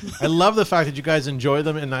Reeds!" I love the fact that you guys enjoy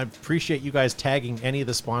them, and I appreciate you guys tagging any of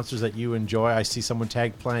the sponsors that you enjoy. I see someone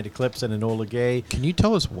tag Planet Eclipse and Enola Gay. Can you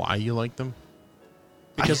tell us why you like them?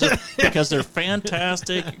 Because they're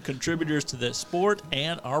fantastic contributors to the sport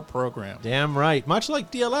and our program. Damn right. Much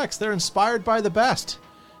like DLX, they're inspired by the best.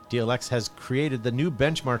 DLX has created the new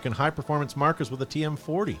benchmark in high-performance markers with the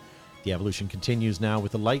TM40. The evolution continues now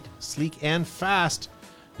with the light, sleek, and fast.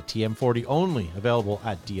 The TM40 only available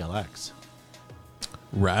at DLX.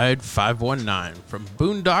 Ride 519. From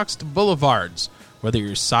boondocks to boulevards. Whether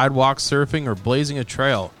you're sidewalk surfing or blazing a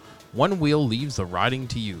trail, one wheel leaves the riding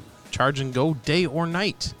to you. Charge and go day or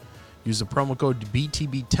night. Use the promo code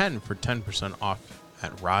BTB10 for 10% off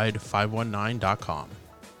at ride519.com.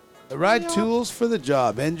 The Ride Tools for the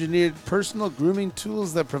Job. Engineered personal grooming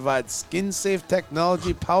tools that provide skin-safe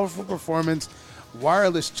technology, powerful performance,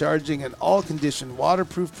 wireless charging, and all-condition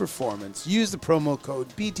waterproof performance. Use the promo code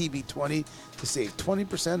BTB20 to save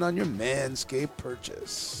 20% on your Manscaped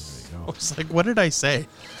purchase. I was like, what did I say?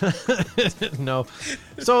 No.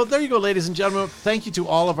 So there you go, ladies and gentlemen. Thank you to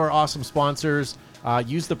all of our awesome sponsors.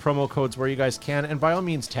 Use the promo codes where you guys can, and by all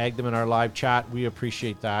means, tag them in our live chat. We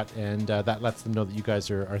appreciate that, and that lets them know that you guys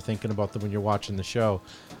are thinking about them when you're watching the show.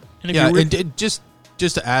 And if Yeah, you're and just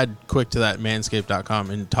to add quick to that Manscaped.com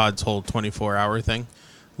and Todd's whole 24-hour thing,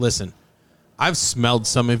 listen, I've smelled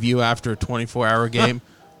some of you after a 24-hour game.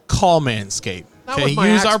 Call Manscaped. Not Okay, with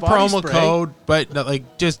my use Axe our body promo spray. code, but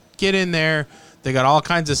like just get in there. They got all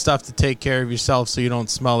kinds of stuff to take care of yourself so you don't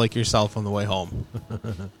smell like yourself on the way home.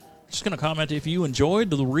 Just going to comment, if you enjoyed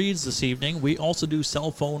the reads this evening, we also do cell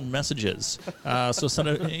phone messages. So send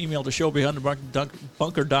an email to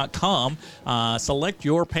showbehindthebunker.com, select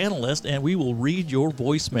your panelist, and we will read your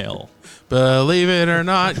voicemail. Believe it or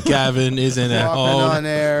not, Gavin isn't at Walking home. on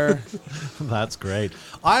air. That's great.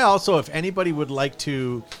 I also, if anybody would like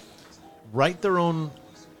to write their own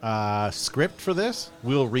script for this,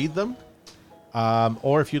 we'll read them.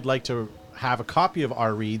 Or if you'd like to have a copy of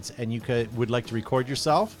our reads and you would like to record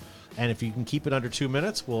yourself, and if you can keep it under 2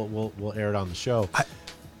 minutes, we'll air it on the show.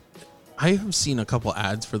 I have seen a couple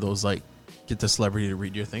ads for those, like, get the celebrity to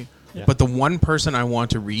read your thing. Yeah. But the one person I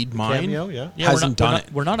want to read mine Cameo, yeah. hasn't done it.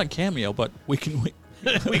 We're not on Cameo, but we can. We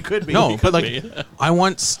could be. No, but like, be. I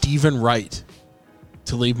want Stephen Wright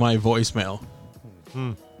to leave my voicemail.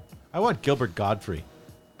 I want Gilbert Godfrey.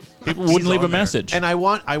 People wouldn't leave a on there. message. And I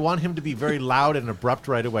want him to be very loud and abrupt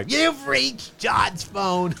right away. You've reached John's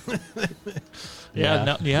phone.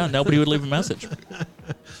 Nobody would leave a message.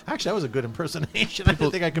 Actually, that was a good impersonation. I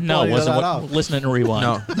didn't think I could No, pull it any of wasn't. that off. Listen and rewind.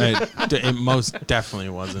 No, it most definitely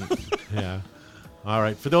wasn't. Yeah. All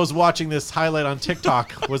right. For those watching this highlight on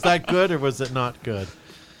TikTok, was that good or was it not good?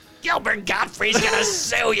 Gilbert Godfrey's gonna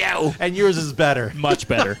sue you. And yours is better. Much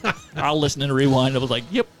better. I'll listen and rewind. I was like,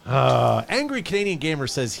 yep. Angry Canadian Gamer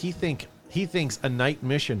says he thinks a night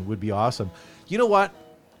mission would be awesome. You know what?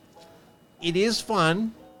 It is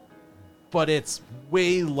fun, but it's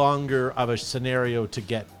way longer of a scenario to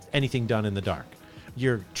get anything done in the dark.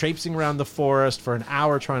 You're traipsing around the forest for an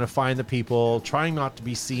hour trying to find the people, trying not to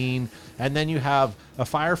be seen, and then you have a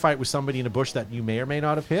firefight with somebody in a bush that you may or may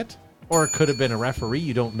not have hit, or it could have been a referee,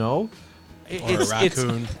 you don't know. Or a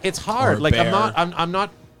raccoon. It's hard. Or a Like bear. I'm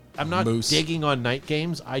not Moose. digging on night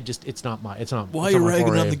games. It's not. Why are you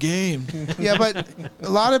ragging on the game? Yeah, but a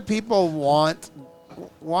lot of people want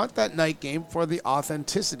want that night game for the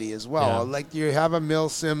authenticity as well. Yeah. Like you have a mill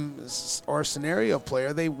sim or scenario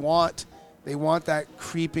player, they want that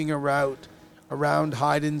creeping around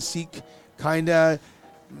hide and seek kind of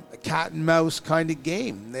cat and mouse kind of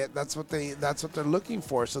game. That's what they're looking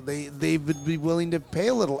for. So they would be willing to pay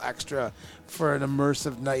a little extra for an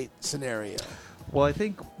immersive night scenario. Well, I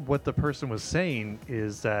think what the person was saying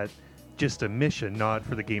is that just a mission, not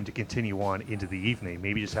for the game to continue on into the evening.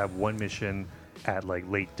 Maybe just have one mission at like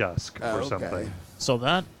late dusk or something. So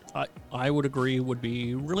that I would agree would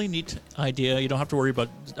be a really neat idea. You don't have to worry about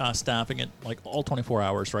staffing it like all 24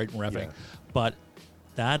 hours, right? And revving, but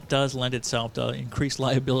that does lend itself to increased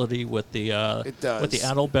liability with the with the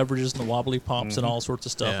adult beverages and the wobbly pops and all sorts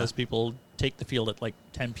of stuff as people take the field at like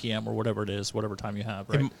 10 p.m. or whatever it is, whatever time you have.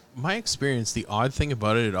 Right? In my experience, the odd thing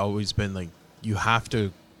about it had always been like you have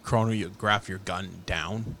to chronograph your gun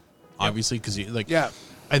down, obviously, because you like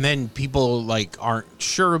and then people like aren't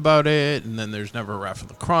sure about it, and then there's never a ref of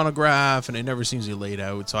the chronograph, and it never seems to be laid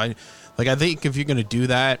out. So I think if you're going to do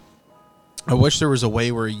that, I wish there was a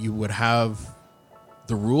way where you would have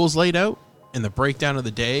the rules laid out and the breakdown of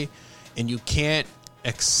the day, and you can't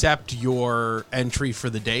accept your entry for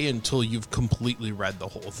the day until you've completely read the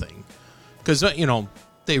whole thing. Because,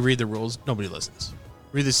 they read the rules, nobody listens.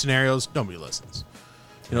 Read the scenarios, nobody listens.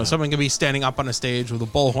 Someone can be standing up on a stage with a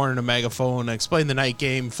bullhorn and a megaphone and explain the night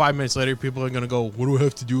game. 5 minutes later, people are going to go, what do I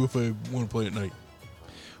have to do if I want to play at night?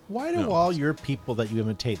 Why do all your people that you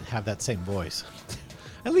imitate have that same voice?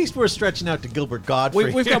 At least we're stretching out to Gilbert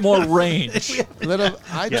Godfrey. We've got more range.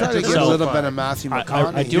 I try to get a little bit of Matthew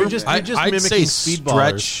McConaughey. I'd say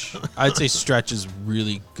stretch. I'd say stretch is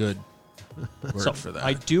really good word for that.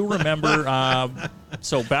 I do remember.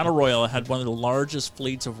 So Battle Royale had one of the largest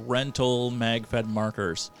fleets of rental mag-fed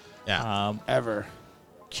markers. Yeah. Ever.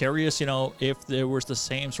 Curious, if there was the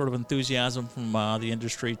same sort of enthusiasm from the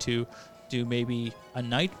industry to do maybe a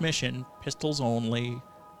night mission, pistols only.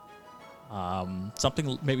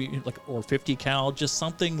 Something maybe like or 50 cal, just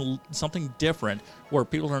something different where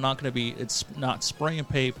people are not going to be. It's not spray and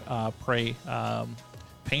pray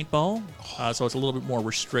paintball, so it's a little bit more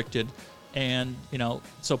restricted, and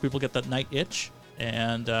so people get that night itch,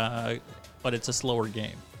 and but it's a slower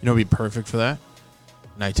game. It'd be perfect for that.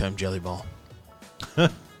 Nighttime jelly ball.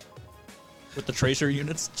 With the tracer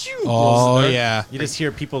units. Oh yeah, you just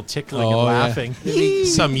hear people tickling and laughing.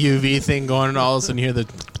 Some UV thing going, and all of a sudden you hear the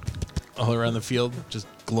all around the field, just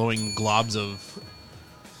glowing globs of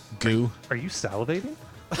goo. Are you salivating?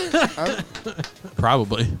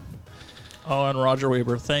 Probably. Oh, and Roger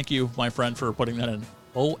Weber, thank you, my friend, for putting that in.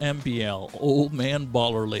 OMBL, Old Man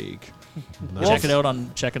Baller League. Nice. Check it out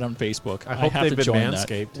on Facebook. I hope have they've to been join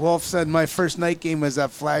manscaped. That. Wolf said my first night game was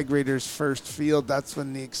at Flag Raiders' first field. That's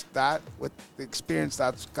when with the experience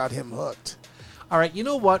that's got him hooked. All right, you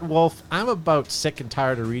know what, Wolf? I'm about sick and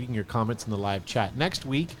tired of reading your comments in the live chat. Next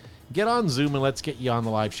week, get on Zoom and let's get you on the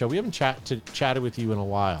live show. We haven't chatted with you in a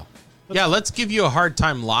while. Yeah, let's give you a hard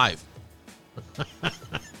time live.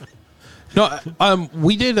 No,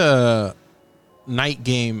 we did a night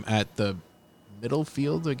game at the middle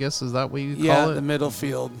field, I guess. Is that what you call it? Yeah, the middle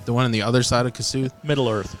field. The one on the other side of Kasuth? Middle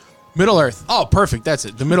Earth. Middle Earth. Oh, perfect. That's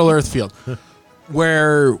it. The Middle Earth field.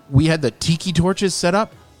 Where we had the tiki torches set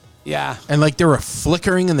up. Yeah. And like they were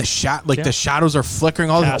flickering in the the shadows are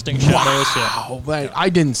flickering all casting the shadows. Wow. But I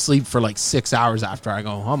didn't sleep for like 6 hours after I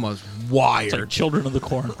go home. I was wired. It's like Children of the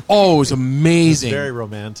Corn. Oh, it was amazing. It's very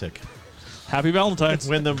romantic. Happy Valentine's.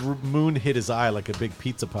 When the moon hit his eye like a big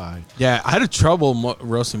pizza pie. Yeah, I had trouble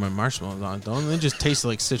roasting my marshmallows on. Don't they just taste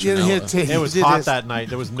like citronella? It was hot that night.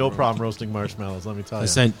 There was no problem roasting marshmallows, let me tell you. I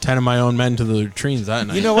sent 10 of my own men to the latrines that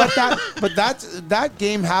night. You know what? That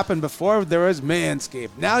game happened before there was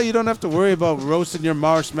Manscaped. Now you don't have to worry about roasting your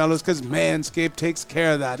marshmallows because Manscaped takes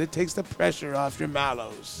care of that. It takes the pressure off your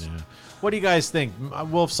mallows. Yeah. What do you guys think?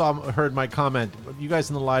 Wolf heard my comment. You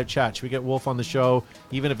guys in the live chat, should we get Wolf on the show,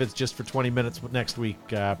 even if it's just for 20 minutes next week?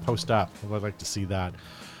 Post up. I'd like to see that.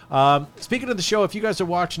 Speaking of the show, if you guys are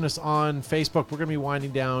watching us on Facebook, we're going to be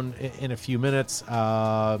winding down in a few minutes.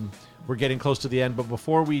 We're getting close to the end, but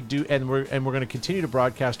before we do, and we're going to continue to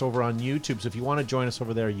broadcast over on YouTube. So if you want to join us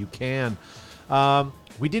over there, you can.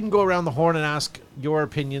 We didn't go around the horn and ask your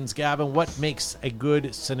opinions, Gavin. What makes a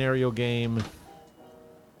good scenario game?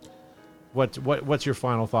 What's your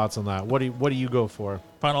final thoughts on that? What do you go for?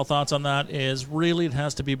 Final thoughts on that is really it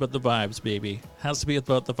has to be about the vibes, baby. Has to be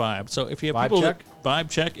about the vibe. So if you have vibe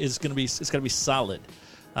check is going to be it's going to be solid.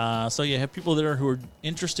 So you have people there who are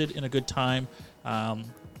interested in a good time.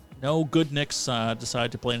 No good nicks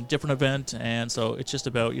decide to play in a different event, and so it's just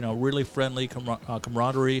about really friendly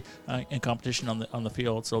camaraderie and competition on the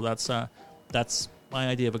field. So that's my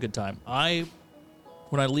idea of a good time.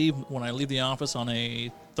 When I leave the office on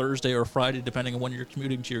a Thursday or Friday, depending on when you're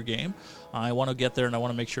commuting to your game, I want to get there and I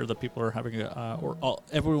want to make sure that people are having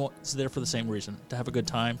everyone's there for the same reason, to have a good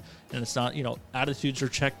time, and it's not attitudes or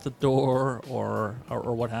check the door or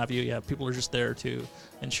what have you. Yeah, people are just there to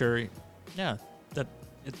ensure, that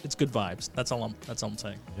it's good vibes. That's all I'm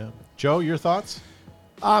saying. Yeah, Joe, your thoughts?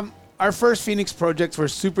 Our first Phoenix projects were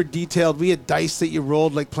super detailed. We had dice that you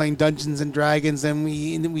rolled like playing Dungeons and Dragons, and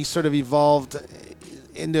we sort of evolved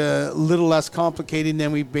into a little less complicated. And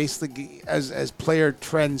then we basically, as player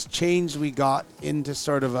trends changed, we got into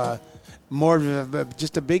sort of a more of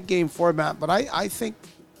just a big game format. But I think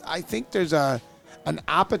there's an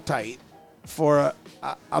appetite for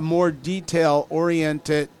a more detail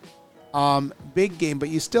oriented big game. But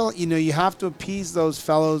you still, you have to appease those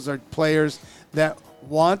fellows or players that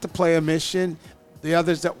want to play a mission, the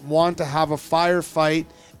others that want to have a firefight,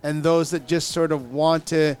 and those that just sort of want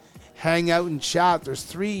to hang out and chat. There's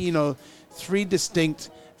three distinct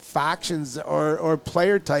factions or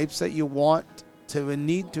player types that you want to and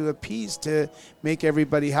need to appease to make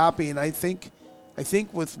everybody happy. And I think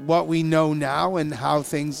with what we know now and how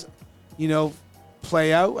things,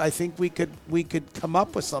 play out, I think we could come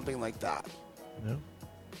up with something like that.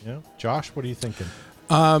 Yeah. Josh, what are you thinking?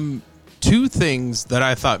 Two things that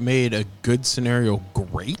I thought made a good scenario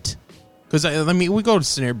great, because we go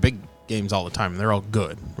to big games all the time and they're all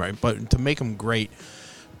good, right? But to make them great,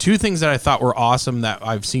 two things that I thought were awesome that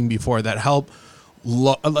I've seen before that help,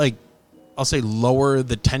 I'll say lower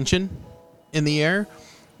the tension in the air,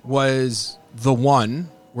 was the one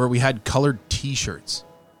where we had colored T-shirts.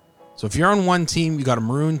 So if you're on one team, you got a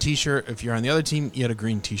maroon T-shirt. If you're on the other team, you had a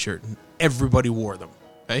green T-shirt. And everybody wore them,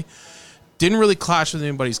 okay? Didn't really clash with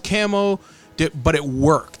anybody's camo, but it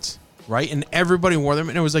worked, right? And everybody wore them,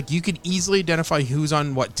 and it was like you could easily identify who's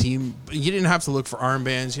on what team. You didn't have to look for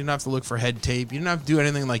armbands. You didn't have to look for head tape. You didn't have to do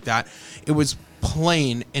anything like that. It was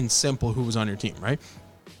plain and simple who was on your team, right?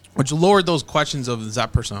 Which lowered those questions of, is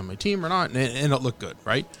that person on my team or not? And it looked good,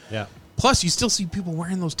 right? Yeah. Plus, you still see people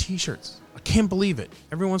wearing those T-shirts. I can't believe it.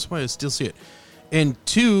 Every once in a while, I still see it. And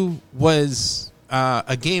two was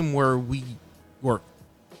a game where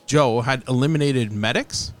Joe had eliminated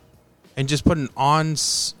medics and just put an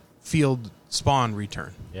on-field spawn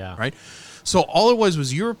return. Yeah. Right? So all it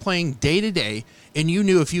was you were playing day to day, and you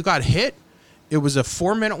knew if you got hit, it was a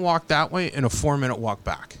 4-minute walk that way and a 4-minute walk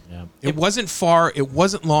back. Yeah. It wasn't far. It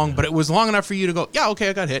wasn't long, but it was long enough for you to go, yeah, okay,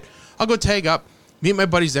 I got hit. I'll go tag up, meet my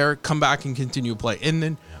buddies there, come back and continue play. And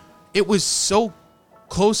then it was so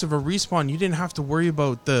close of a respawn, you didn't have to worry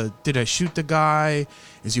about did I shoot the guy?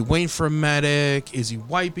 Is he waiting for a medic? Is he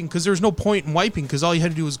wiping? Because there's no point in wiping because all you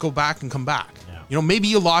had to do was go back and come back. Yeah. Maybe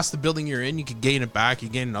you lost the building you're in, you could gain it back, you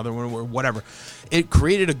gain another one or whatever. It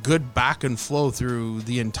created a good back and flow through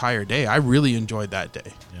the entire day. I really enjoyed that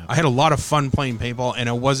day. Yeah. I had a lot of fun playing paintball, and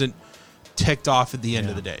I wasn't ticked off at the end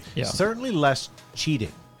of the day. Yeah. Certainly less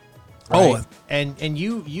cheating. Right? Oh, and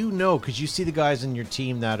you because you see the guys in your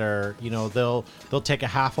team that are they'll take a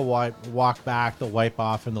half a walk back, they'll wipe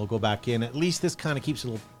off, and they'll go back in. At least this kind of keeps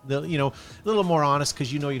it a little more honest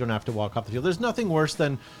because you don't have to walk off the field. There's nothing worse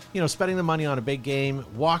than spending the money on a big game,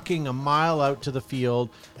 walking a mile out to the field,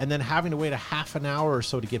 and then having to wait a half an hour or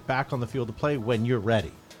so to get back on the field to play when you're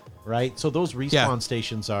ready. Right, so those respawn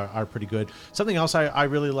stations are pretty good. Something else I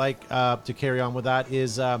really like to carry on with that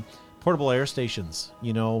is portable air stations.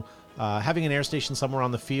 Having an air station somewhere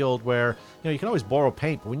on the field where you can always borrow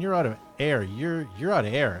paint, but when you're out of air, you're out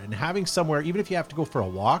of air. And having somewhere, even if you have to go for a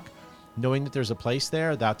walk, knowing that there's a place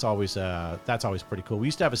there, that's always pretty cool. We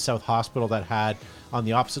used to have a South Hospital that had on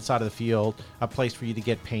the opposite side of the field a place for you to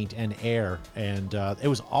get paint and air, and it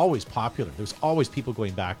was always popular. There was always people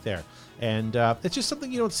going back there, and it's just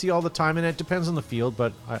something you don't see all the time, and it depends on the field,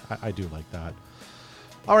 but I do like that.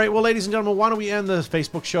 All right, well, ladies and gentlemen, why don't we end the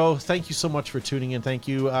Facebook show? Thank you so much for tuning in. Thank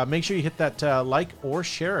you. Make sure you hit that like or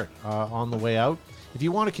share it on the way out. If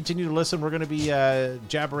you want to continue to listen, we're going to be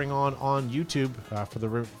jabbering on YouTube for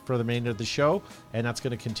the remainder of the show, and that's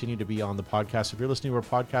going to continue to be on the podcast. If you're listening to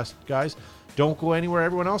our podcast, guys, don't go anywhere.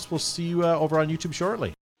 Everyone else, we'll see you over on YouTube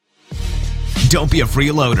shortly. Don't be a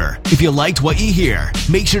freeloader. If you liked what you hear,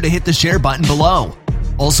 make sure to hit the share button below.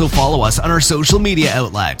 Also follow us on our social media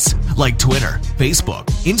outlets like Twitter, Facebook,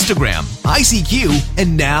 Instagram, ICQ,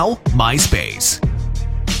 and now MySpace.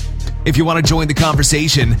 If you want to join the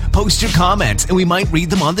conversation, post your comments and we might read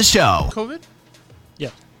them on the show. COVID? Yeah.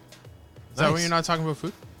 Is that when you're not talking about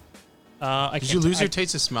food? Did you lose your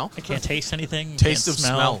taste of smell? I can't taste anything. Taste of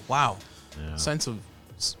smell. Wow. Yeah. Sense of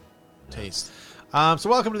taste. So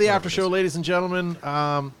welcome to the after show, ladies and gentlemen.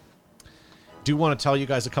 do want to tell you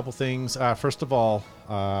guys a couple things. First of all,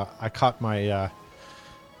 I caught my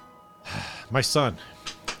my son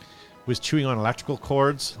was chewing on electrical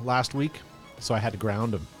cords last week, so I had to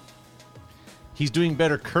ground him. He's doing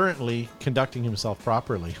better currently, conducting himself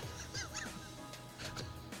properly.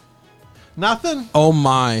 Nothing? Oh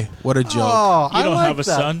my, what a joke. Oh, You I don't like have a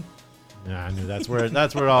that. son? Yeah, I knew that's where it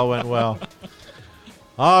all went well.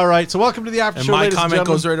 All right, so welcome to the after And show, my ladies and comment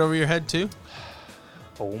gentlemen. goes right over your head too.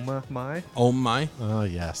 Oh my. Oh my. Oh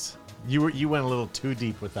yes, you went a little too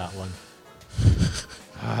deep with that one.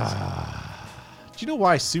 Do you know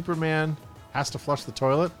why Superman has to flush the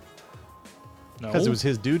toilet? No. Because it was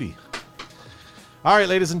his duty. All right,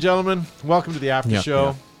 ladies and gentlemen, welcome to the after Yep, show.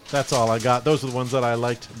 yep. That's all I got. Those are the ones that I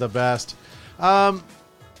liked the best.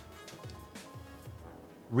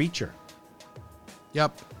 Reacher.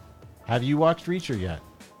 Yep. Have you watched Reacher yet?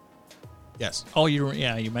 Yes. Oh, you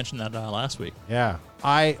mentioned that last week. Yeah.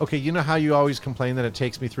 Okay, you know how you always complain that it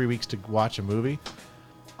takes me 3 weeks to watch a movie?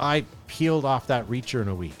 I peeled off that Reacher in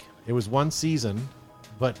a week. It was one season,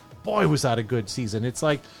 but boy, was that a good season. It's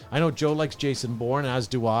like, I know Joe likes Jason Bourne, as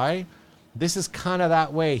do I. This is kind of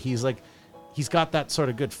that way. He's got that sort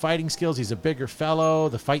of good fighting skills. He's a bigger fellow.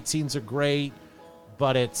 The fight scenes are great,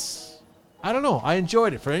 but I don't know. I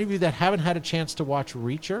enjoyed it. For any of you that haven't had a chance to watch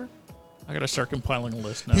Reacher, I got to start compiling a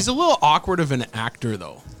list now. He's a little awkward of an actor,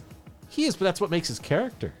 though. he is, but that's what makes his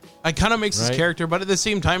character. It kind of makes his Right. character, but at the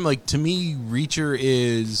same time, like, to me, Reacher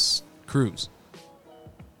is Cruise.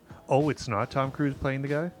 Oh, it's not Tom Cruise playing the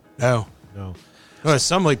guy? No. No. Oh, it's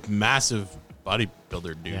some, like, massive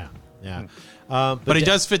bodybuilder dude. Yeah. Yeah. But he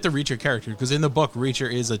does fit the Reacher character, because in the book,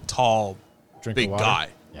 Reacher is a tall, Drink of big water? guy.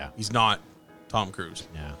 Yeah. He's not Tom Cruise.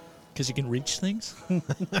 Yeah. Because he can reach things? I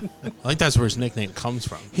think that's where his nickname comes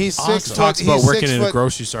from. He's Awesome. 6 foot. Talks about he's working 6 in a foot-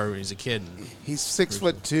 grocery store when he's a kid. He's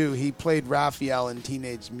 6'2". He played Raphael in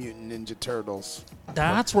Teenage Mutant Ninja Turtles.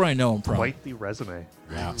 That's where I know him from. Quite the resume.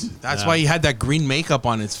 Yeah. That's why he had that green makeup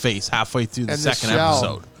on his face halfway through the And second the shell.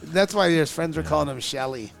 episode. That's why his friends were calling him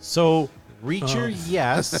Shelly. So Reacher,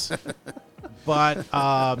 yes, but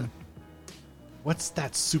what's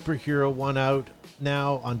that superhero one out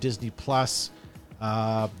now on Disney Plus?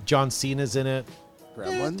 John Cena's in it.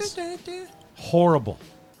 Gremlins. Horrible.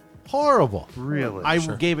 Really? I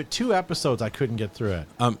gave it 2 episodes. I couldn't get through it.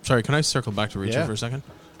 Sorry, can I circle back to Reacher Yeah. for a second?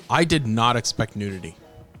 I did not expect nudity.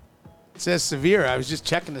 It says severe. I was just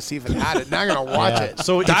checking to see if it had it. Now I'm gonna watch Yeah. it.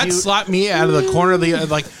 So if That you, slapped me out of the corner of the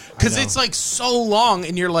like, because know. it's like so long,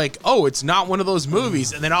 and you're like, oh, it's not one of those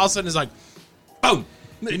movies, and then all of a sudden it's like, boom,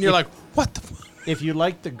 and you're like, what the? if you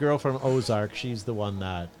like the girl from Ozark, she's the one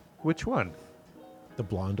that Which one? the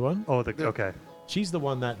blonde one. Oh, okay. She's the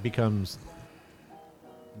one that becomes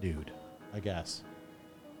nude, I guess.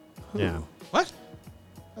 Yeah, What?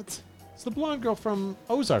 That's it's the blonde girl from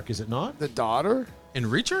Ozark, is it not? the daughter? In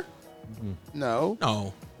Reacher? No.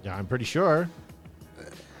 No, Yeah, I'm pretty sure.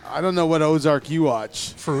 I don't know what Ozark you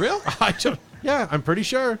watch. for real? Yeah, I'm pretty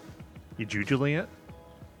sure. You Jujuling it?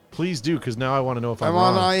 Please do, because now I want to know if I'm I'm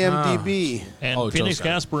on wrong. IMDb. And Oh, Phoenix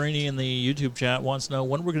Joe said. Gasparini in the YouTube chat wants to know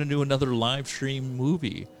when we're going to do another live stream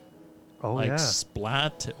movie. Oh, like yeah.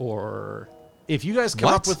 Splat or... If you guys come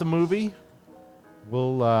up What? with a movie,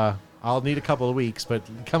 we'll. I'll need a couple of weeks, but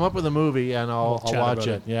come up with a movie and I'll chat watch about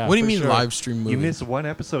it. it. Yeah. What do you for mean sure. live stream movie? You missed one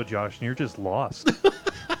episode, Josh, and you're just lost.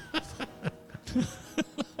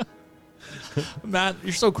 Matt,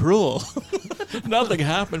 you're so cruel. Nothing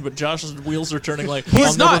happened, but Josh's wheels are turning like, He's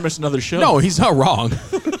I'll not. never miss another show. No, he's not wrong.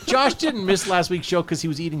 Josh didn't miss last week's show because he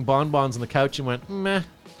was eating bonbons on the couch and went meh.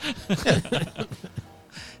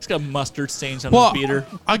 He's got mustard stains on Well, his beater.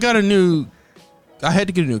 I had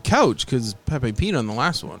to get a new couch because Pepe peed on the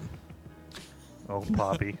last one. Oh,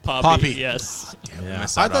 Poppy. Poppy, yes.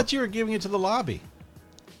 Messed I that thought up. you were giving it to the lobby.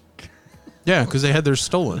 Yeah, because they had theirs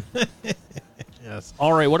stolen. Yes.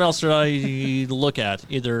 All right, what else should I look at?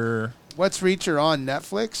 Either... What's Reacher on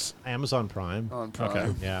Netflix? Amazon Prime. On Prime.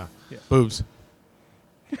 Okay. Yeah. Boobs.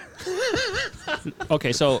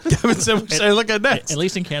 Okay, so Kevin said, "Say, look at that." at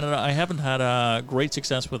least in Canada, I haven't had great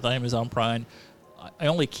success with Amazon Prime. I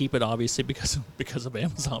only keep it obviously because of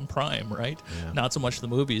Amazon Prime, right? Yeah. Not so much the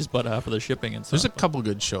movies, but for the shipping and There's a stuff. couple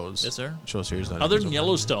good shows. Is there? Show series. on Other than Amazon.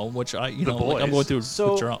 Yellowstone, which I'm Boys. going through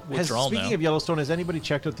So, withdrawal speaking now. of Yellowstone, has anybody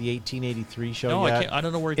checked out the 1883 show No, yet? I can't. I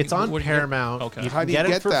don't know where. It's on where Paramount. Okay. You How can do you get it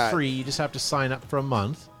get for that? free. You just have to sign up for a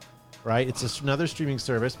month. right? It's another streaming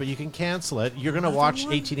service, but you can cancel it. You're going to watch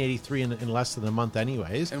 1883 in less than a month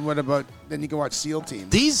anyways. And what about then you can watch SEAL Team?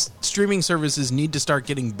 These streaming services need to start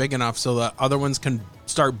getting big enough so that other ones can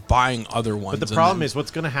start buying other ones. But the problem is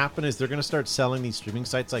what's going to happen is they're going to start selling these streaming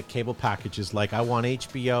sites like cable packages. Like I want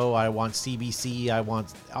HBO, I want CBC, I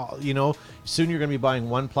want, soon you're going to be buying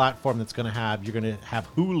one platform that's going to have, you're going to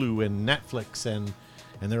have Hulu and Netflix and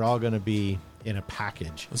they're all going to be in a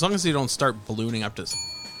package. As long as they don't start ballooning up to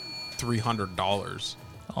 $300.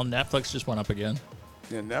 Oh, Netflix just went up again.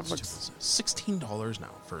 Yeah, Netflix. $16 now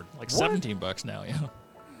for Like $17 now, yeah.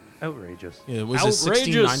 Outrageous. Yeah, was it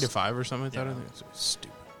Outrageous. $16.95 or something like that? I think it's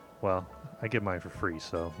stupid. Well, I get mine for free,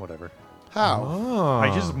 so whatever. How? Oh.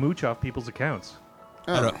 I just mooch off people's accounts.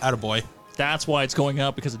 Attaboy. That's why it's going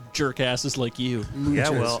up, because of jerk asses like you. Yeah,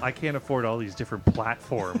 well, I can't afford all these different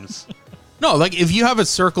platforms. No, like if you have a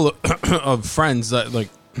circle of friends that like,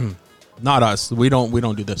 not us, we don't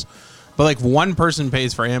do this, but like one person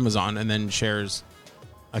pays for Amazon and then shares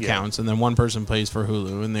accounts, and then one person pays for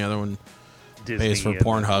Hulu, and the other one Disney pays for and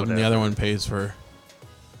Pornhub, and the whatever. other one pays for.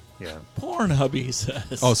 Yeah. Pornhub, he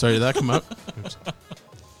says. Oh, sorry, did that come up? Oops.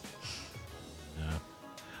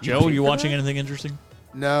 Joe, you watching anything interesting?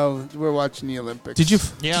 No, we're watching the Olympics. Did you?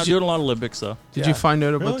 Yeah, I'm did you, doing a lot of Olympics, though. did Yeah. you find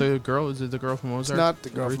out about Really? the girl? Is it the girl from It's Ozark? not the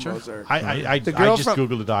girl Reacher? from Ozark. I The girl just from-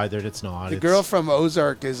 Googled it either. It's not. The girl from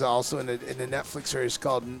Ozark is also in a Netflix series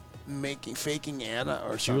called Faking Anna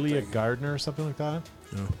or Julia something. Gardner or something like that.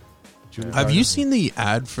 No. Julia Have Gardner. you seen the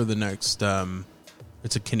ad for the next?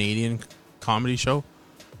 It's a Canadian comedy show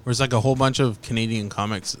where it's like a whole bunch of Canadian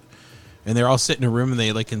comics, and they're all sit in a room and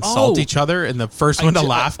they like insult Oh. each other, and the first one to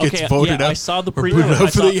laugh gets voted yeah, out. I saw the or preview. booted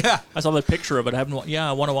out for I saw the picture of it. I haven't. Yeah,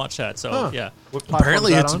 I want to watch that. So Huh. yeah, What platform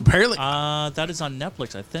Apparently, is that it's on? apparently. that is on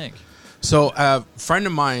Netflix, I think. So a friend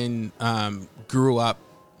of mine grew up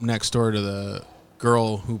next door to the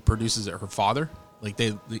girl who produces it. Her father, like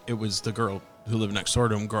it was the girl who lived next door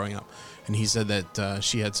to him growing up, and he said that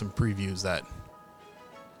she had some previews that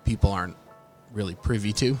people aren't really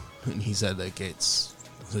privy to, and he said like it's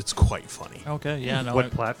quite funny. Okay, yeah, no, What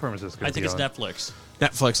platform is this going I to think be it's on? Netflix.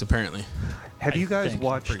 Netflix apparently. Have you guys think.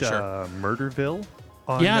 watched Pretty sure. Murderville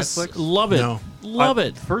on Yes, Netflix? love it, No. love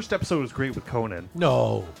it. First episode was great with Conan.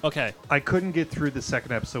 No. Okay, I couldn't get through the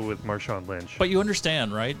second episode with Marshawn Lynch. but you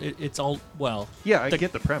understand, right? It's all well. Yeah, I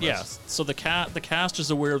get the premise. Yes. So the cast is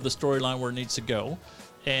aware of the storyline where it needs to go,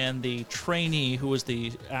 and the trainee, who is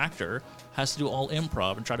the actor, has to do all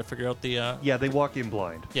improv and try to figure out the. Yeah, they walk in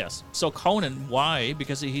blind. Yes. So Conan, why?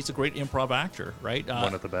 Because he's a great improv actor, right?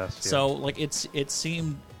 One of the best. So like it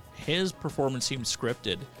seemed his performance seemed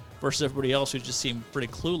scripted versus everybody else who just seemed pretty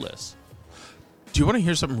clueless. Do you want to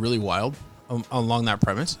hear something really wild along that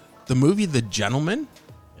premise? The movie The Gentleman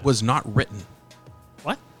was not written.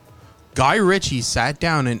 What? Guy Ritchie sat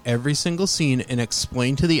down in every single scene and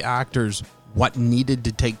explained to the actors what needed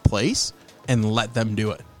to take place and let them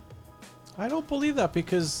do it. I don't believe that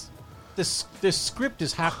because this script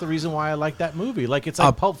is half the reason why I like that movie. Like it's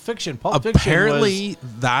like Pulp Fiction. Pulp Fiction Apparently,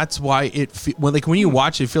 that's why when you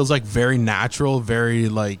watch it, it feels like very natural, very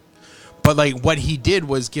like. But like what he did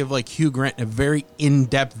was give like Hugh Grant a very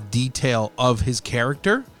in-depth detail of his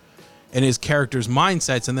character and his character's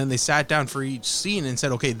mindsets, and then they sat down for each scene and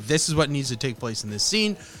said, "Okay, this is what needs to take place in this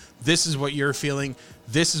scene. This is what you're feeling.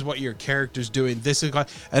 This is what your character's doing. This is,"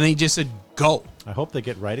 and he just said, "Go." I hope they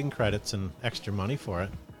get writing credits and extra money for it.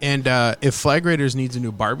 And if Flag Raiders needs a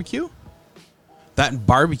new barbecue, that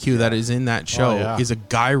barbecue that is in that show is a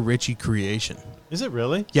Guy Ritchie creation. Is it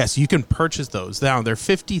really? Yes, you can purchase those. Now they're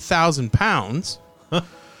 50,000 pounds,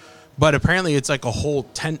 but apparently it's like a whole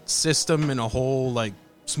tent system and a whole like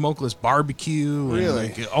smokeless barbecue. and, Really?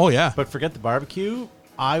 like, oh yeah. But forget the barbecue.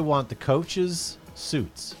 I want the coaches'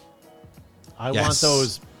 suits. I want Yes.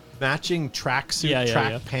 those matching tracksuit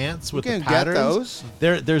track pants with can the get patterns.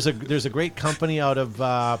 those. There's a great company out of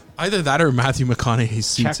Either that or Matthew McConaughey's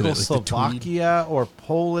suits in it, like the tweed. Czechoslovakia or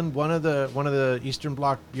Poland, one of the Eastern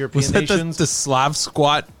Bloc European Was that nations. the Slav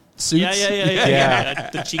squat suits?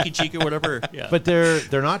 Yeah. The cheeky or whatever. Yeah. But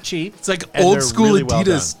they're not cheap. It's like and old they're school really well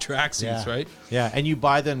Adidas done. tracksuits, right? Yeah, and you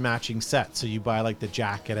buy them matching sets. So you buy like the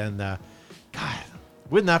jacket and the. God,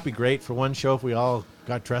 wouldn't that be great for one show if we all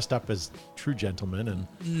got dressed up as true gentlemen? And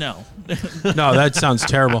no. No, that sounds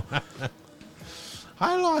terrible.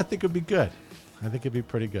 I don't know. I think it'd be good. I think it'd be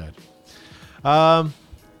pretty good.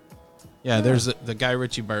 Yeah, there's the Guy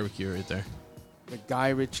Ritchie barbecue right there. The Guy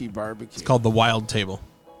Ritchie barbecue. It's called the Wild Table.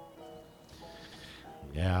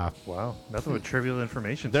 Yeah. Wow, nothing but trivial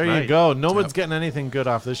information. There tonight. you go. No one's getting anything good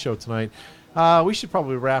off this show tonight. We should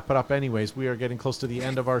probably wrap it up anyways. We are getting close to the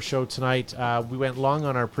end of our show tonight. We went long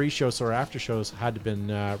on our pre-show, so our after shows had to been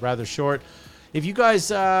rather short. If you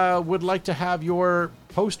guys would like to have your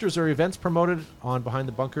posters or events promoted on Behind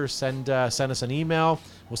the Bunker, send us an email.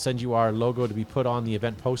 We'll send you our logo to be put on the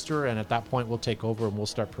event poster, and at that point we'll take over and we'll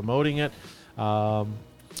start promoting it.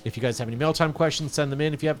 If you guys have any mail time questions, send them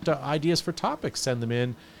in. If you have ideas for topics, send them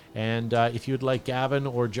in. And if you'd like Gavin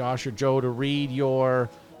or Josh or Joe to read your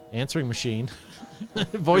answering machine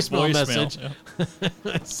voicemail message.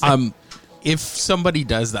 Yeah. If somebody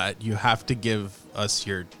does that, you have to give us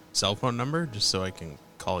your cell phone number just so I can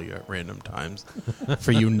call you at random times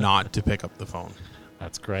for you not to pick up the phone.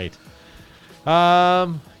 That's great.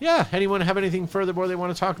 Yeah. Anyone have anything further more they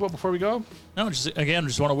want to talk about before we go? No, just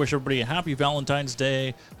want to wish everybody a happy Valentine's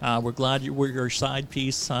Day. We're glad you were your side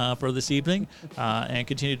piece for this evening, and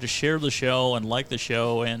continue to share the show and like the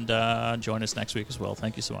show, and join us next week as well.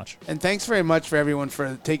 Thank you so much. And thanks very much for everyone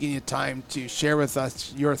for taking your time to share with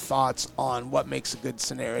us your thoughts on what makes a good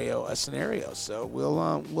scenario a scenario. So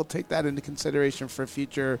we'll take that into consideration for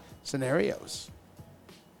future scenarios.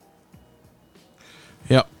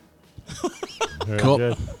 Yep. Very Cool.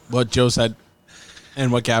 good. What Joe said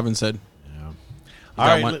and what Gavin said. All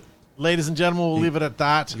got right, one? ladies and gentlemen, we'll leave it at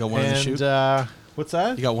that. You got one in the chute? What's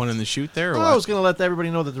that? You got one in the chute there? Or Oh, what? I was going to let everybody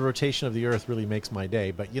know that the rotation of the Earth really makes my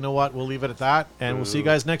day. But you know what? We'll leave it at that, and we'll see you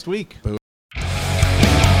guys next week.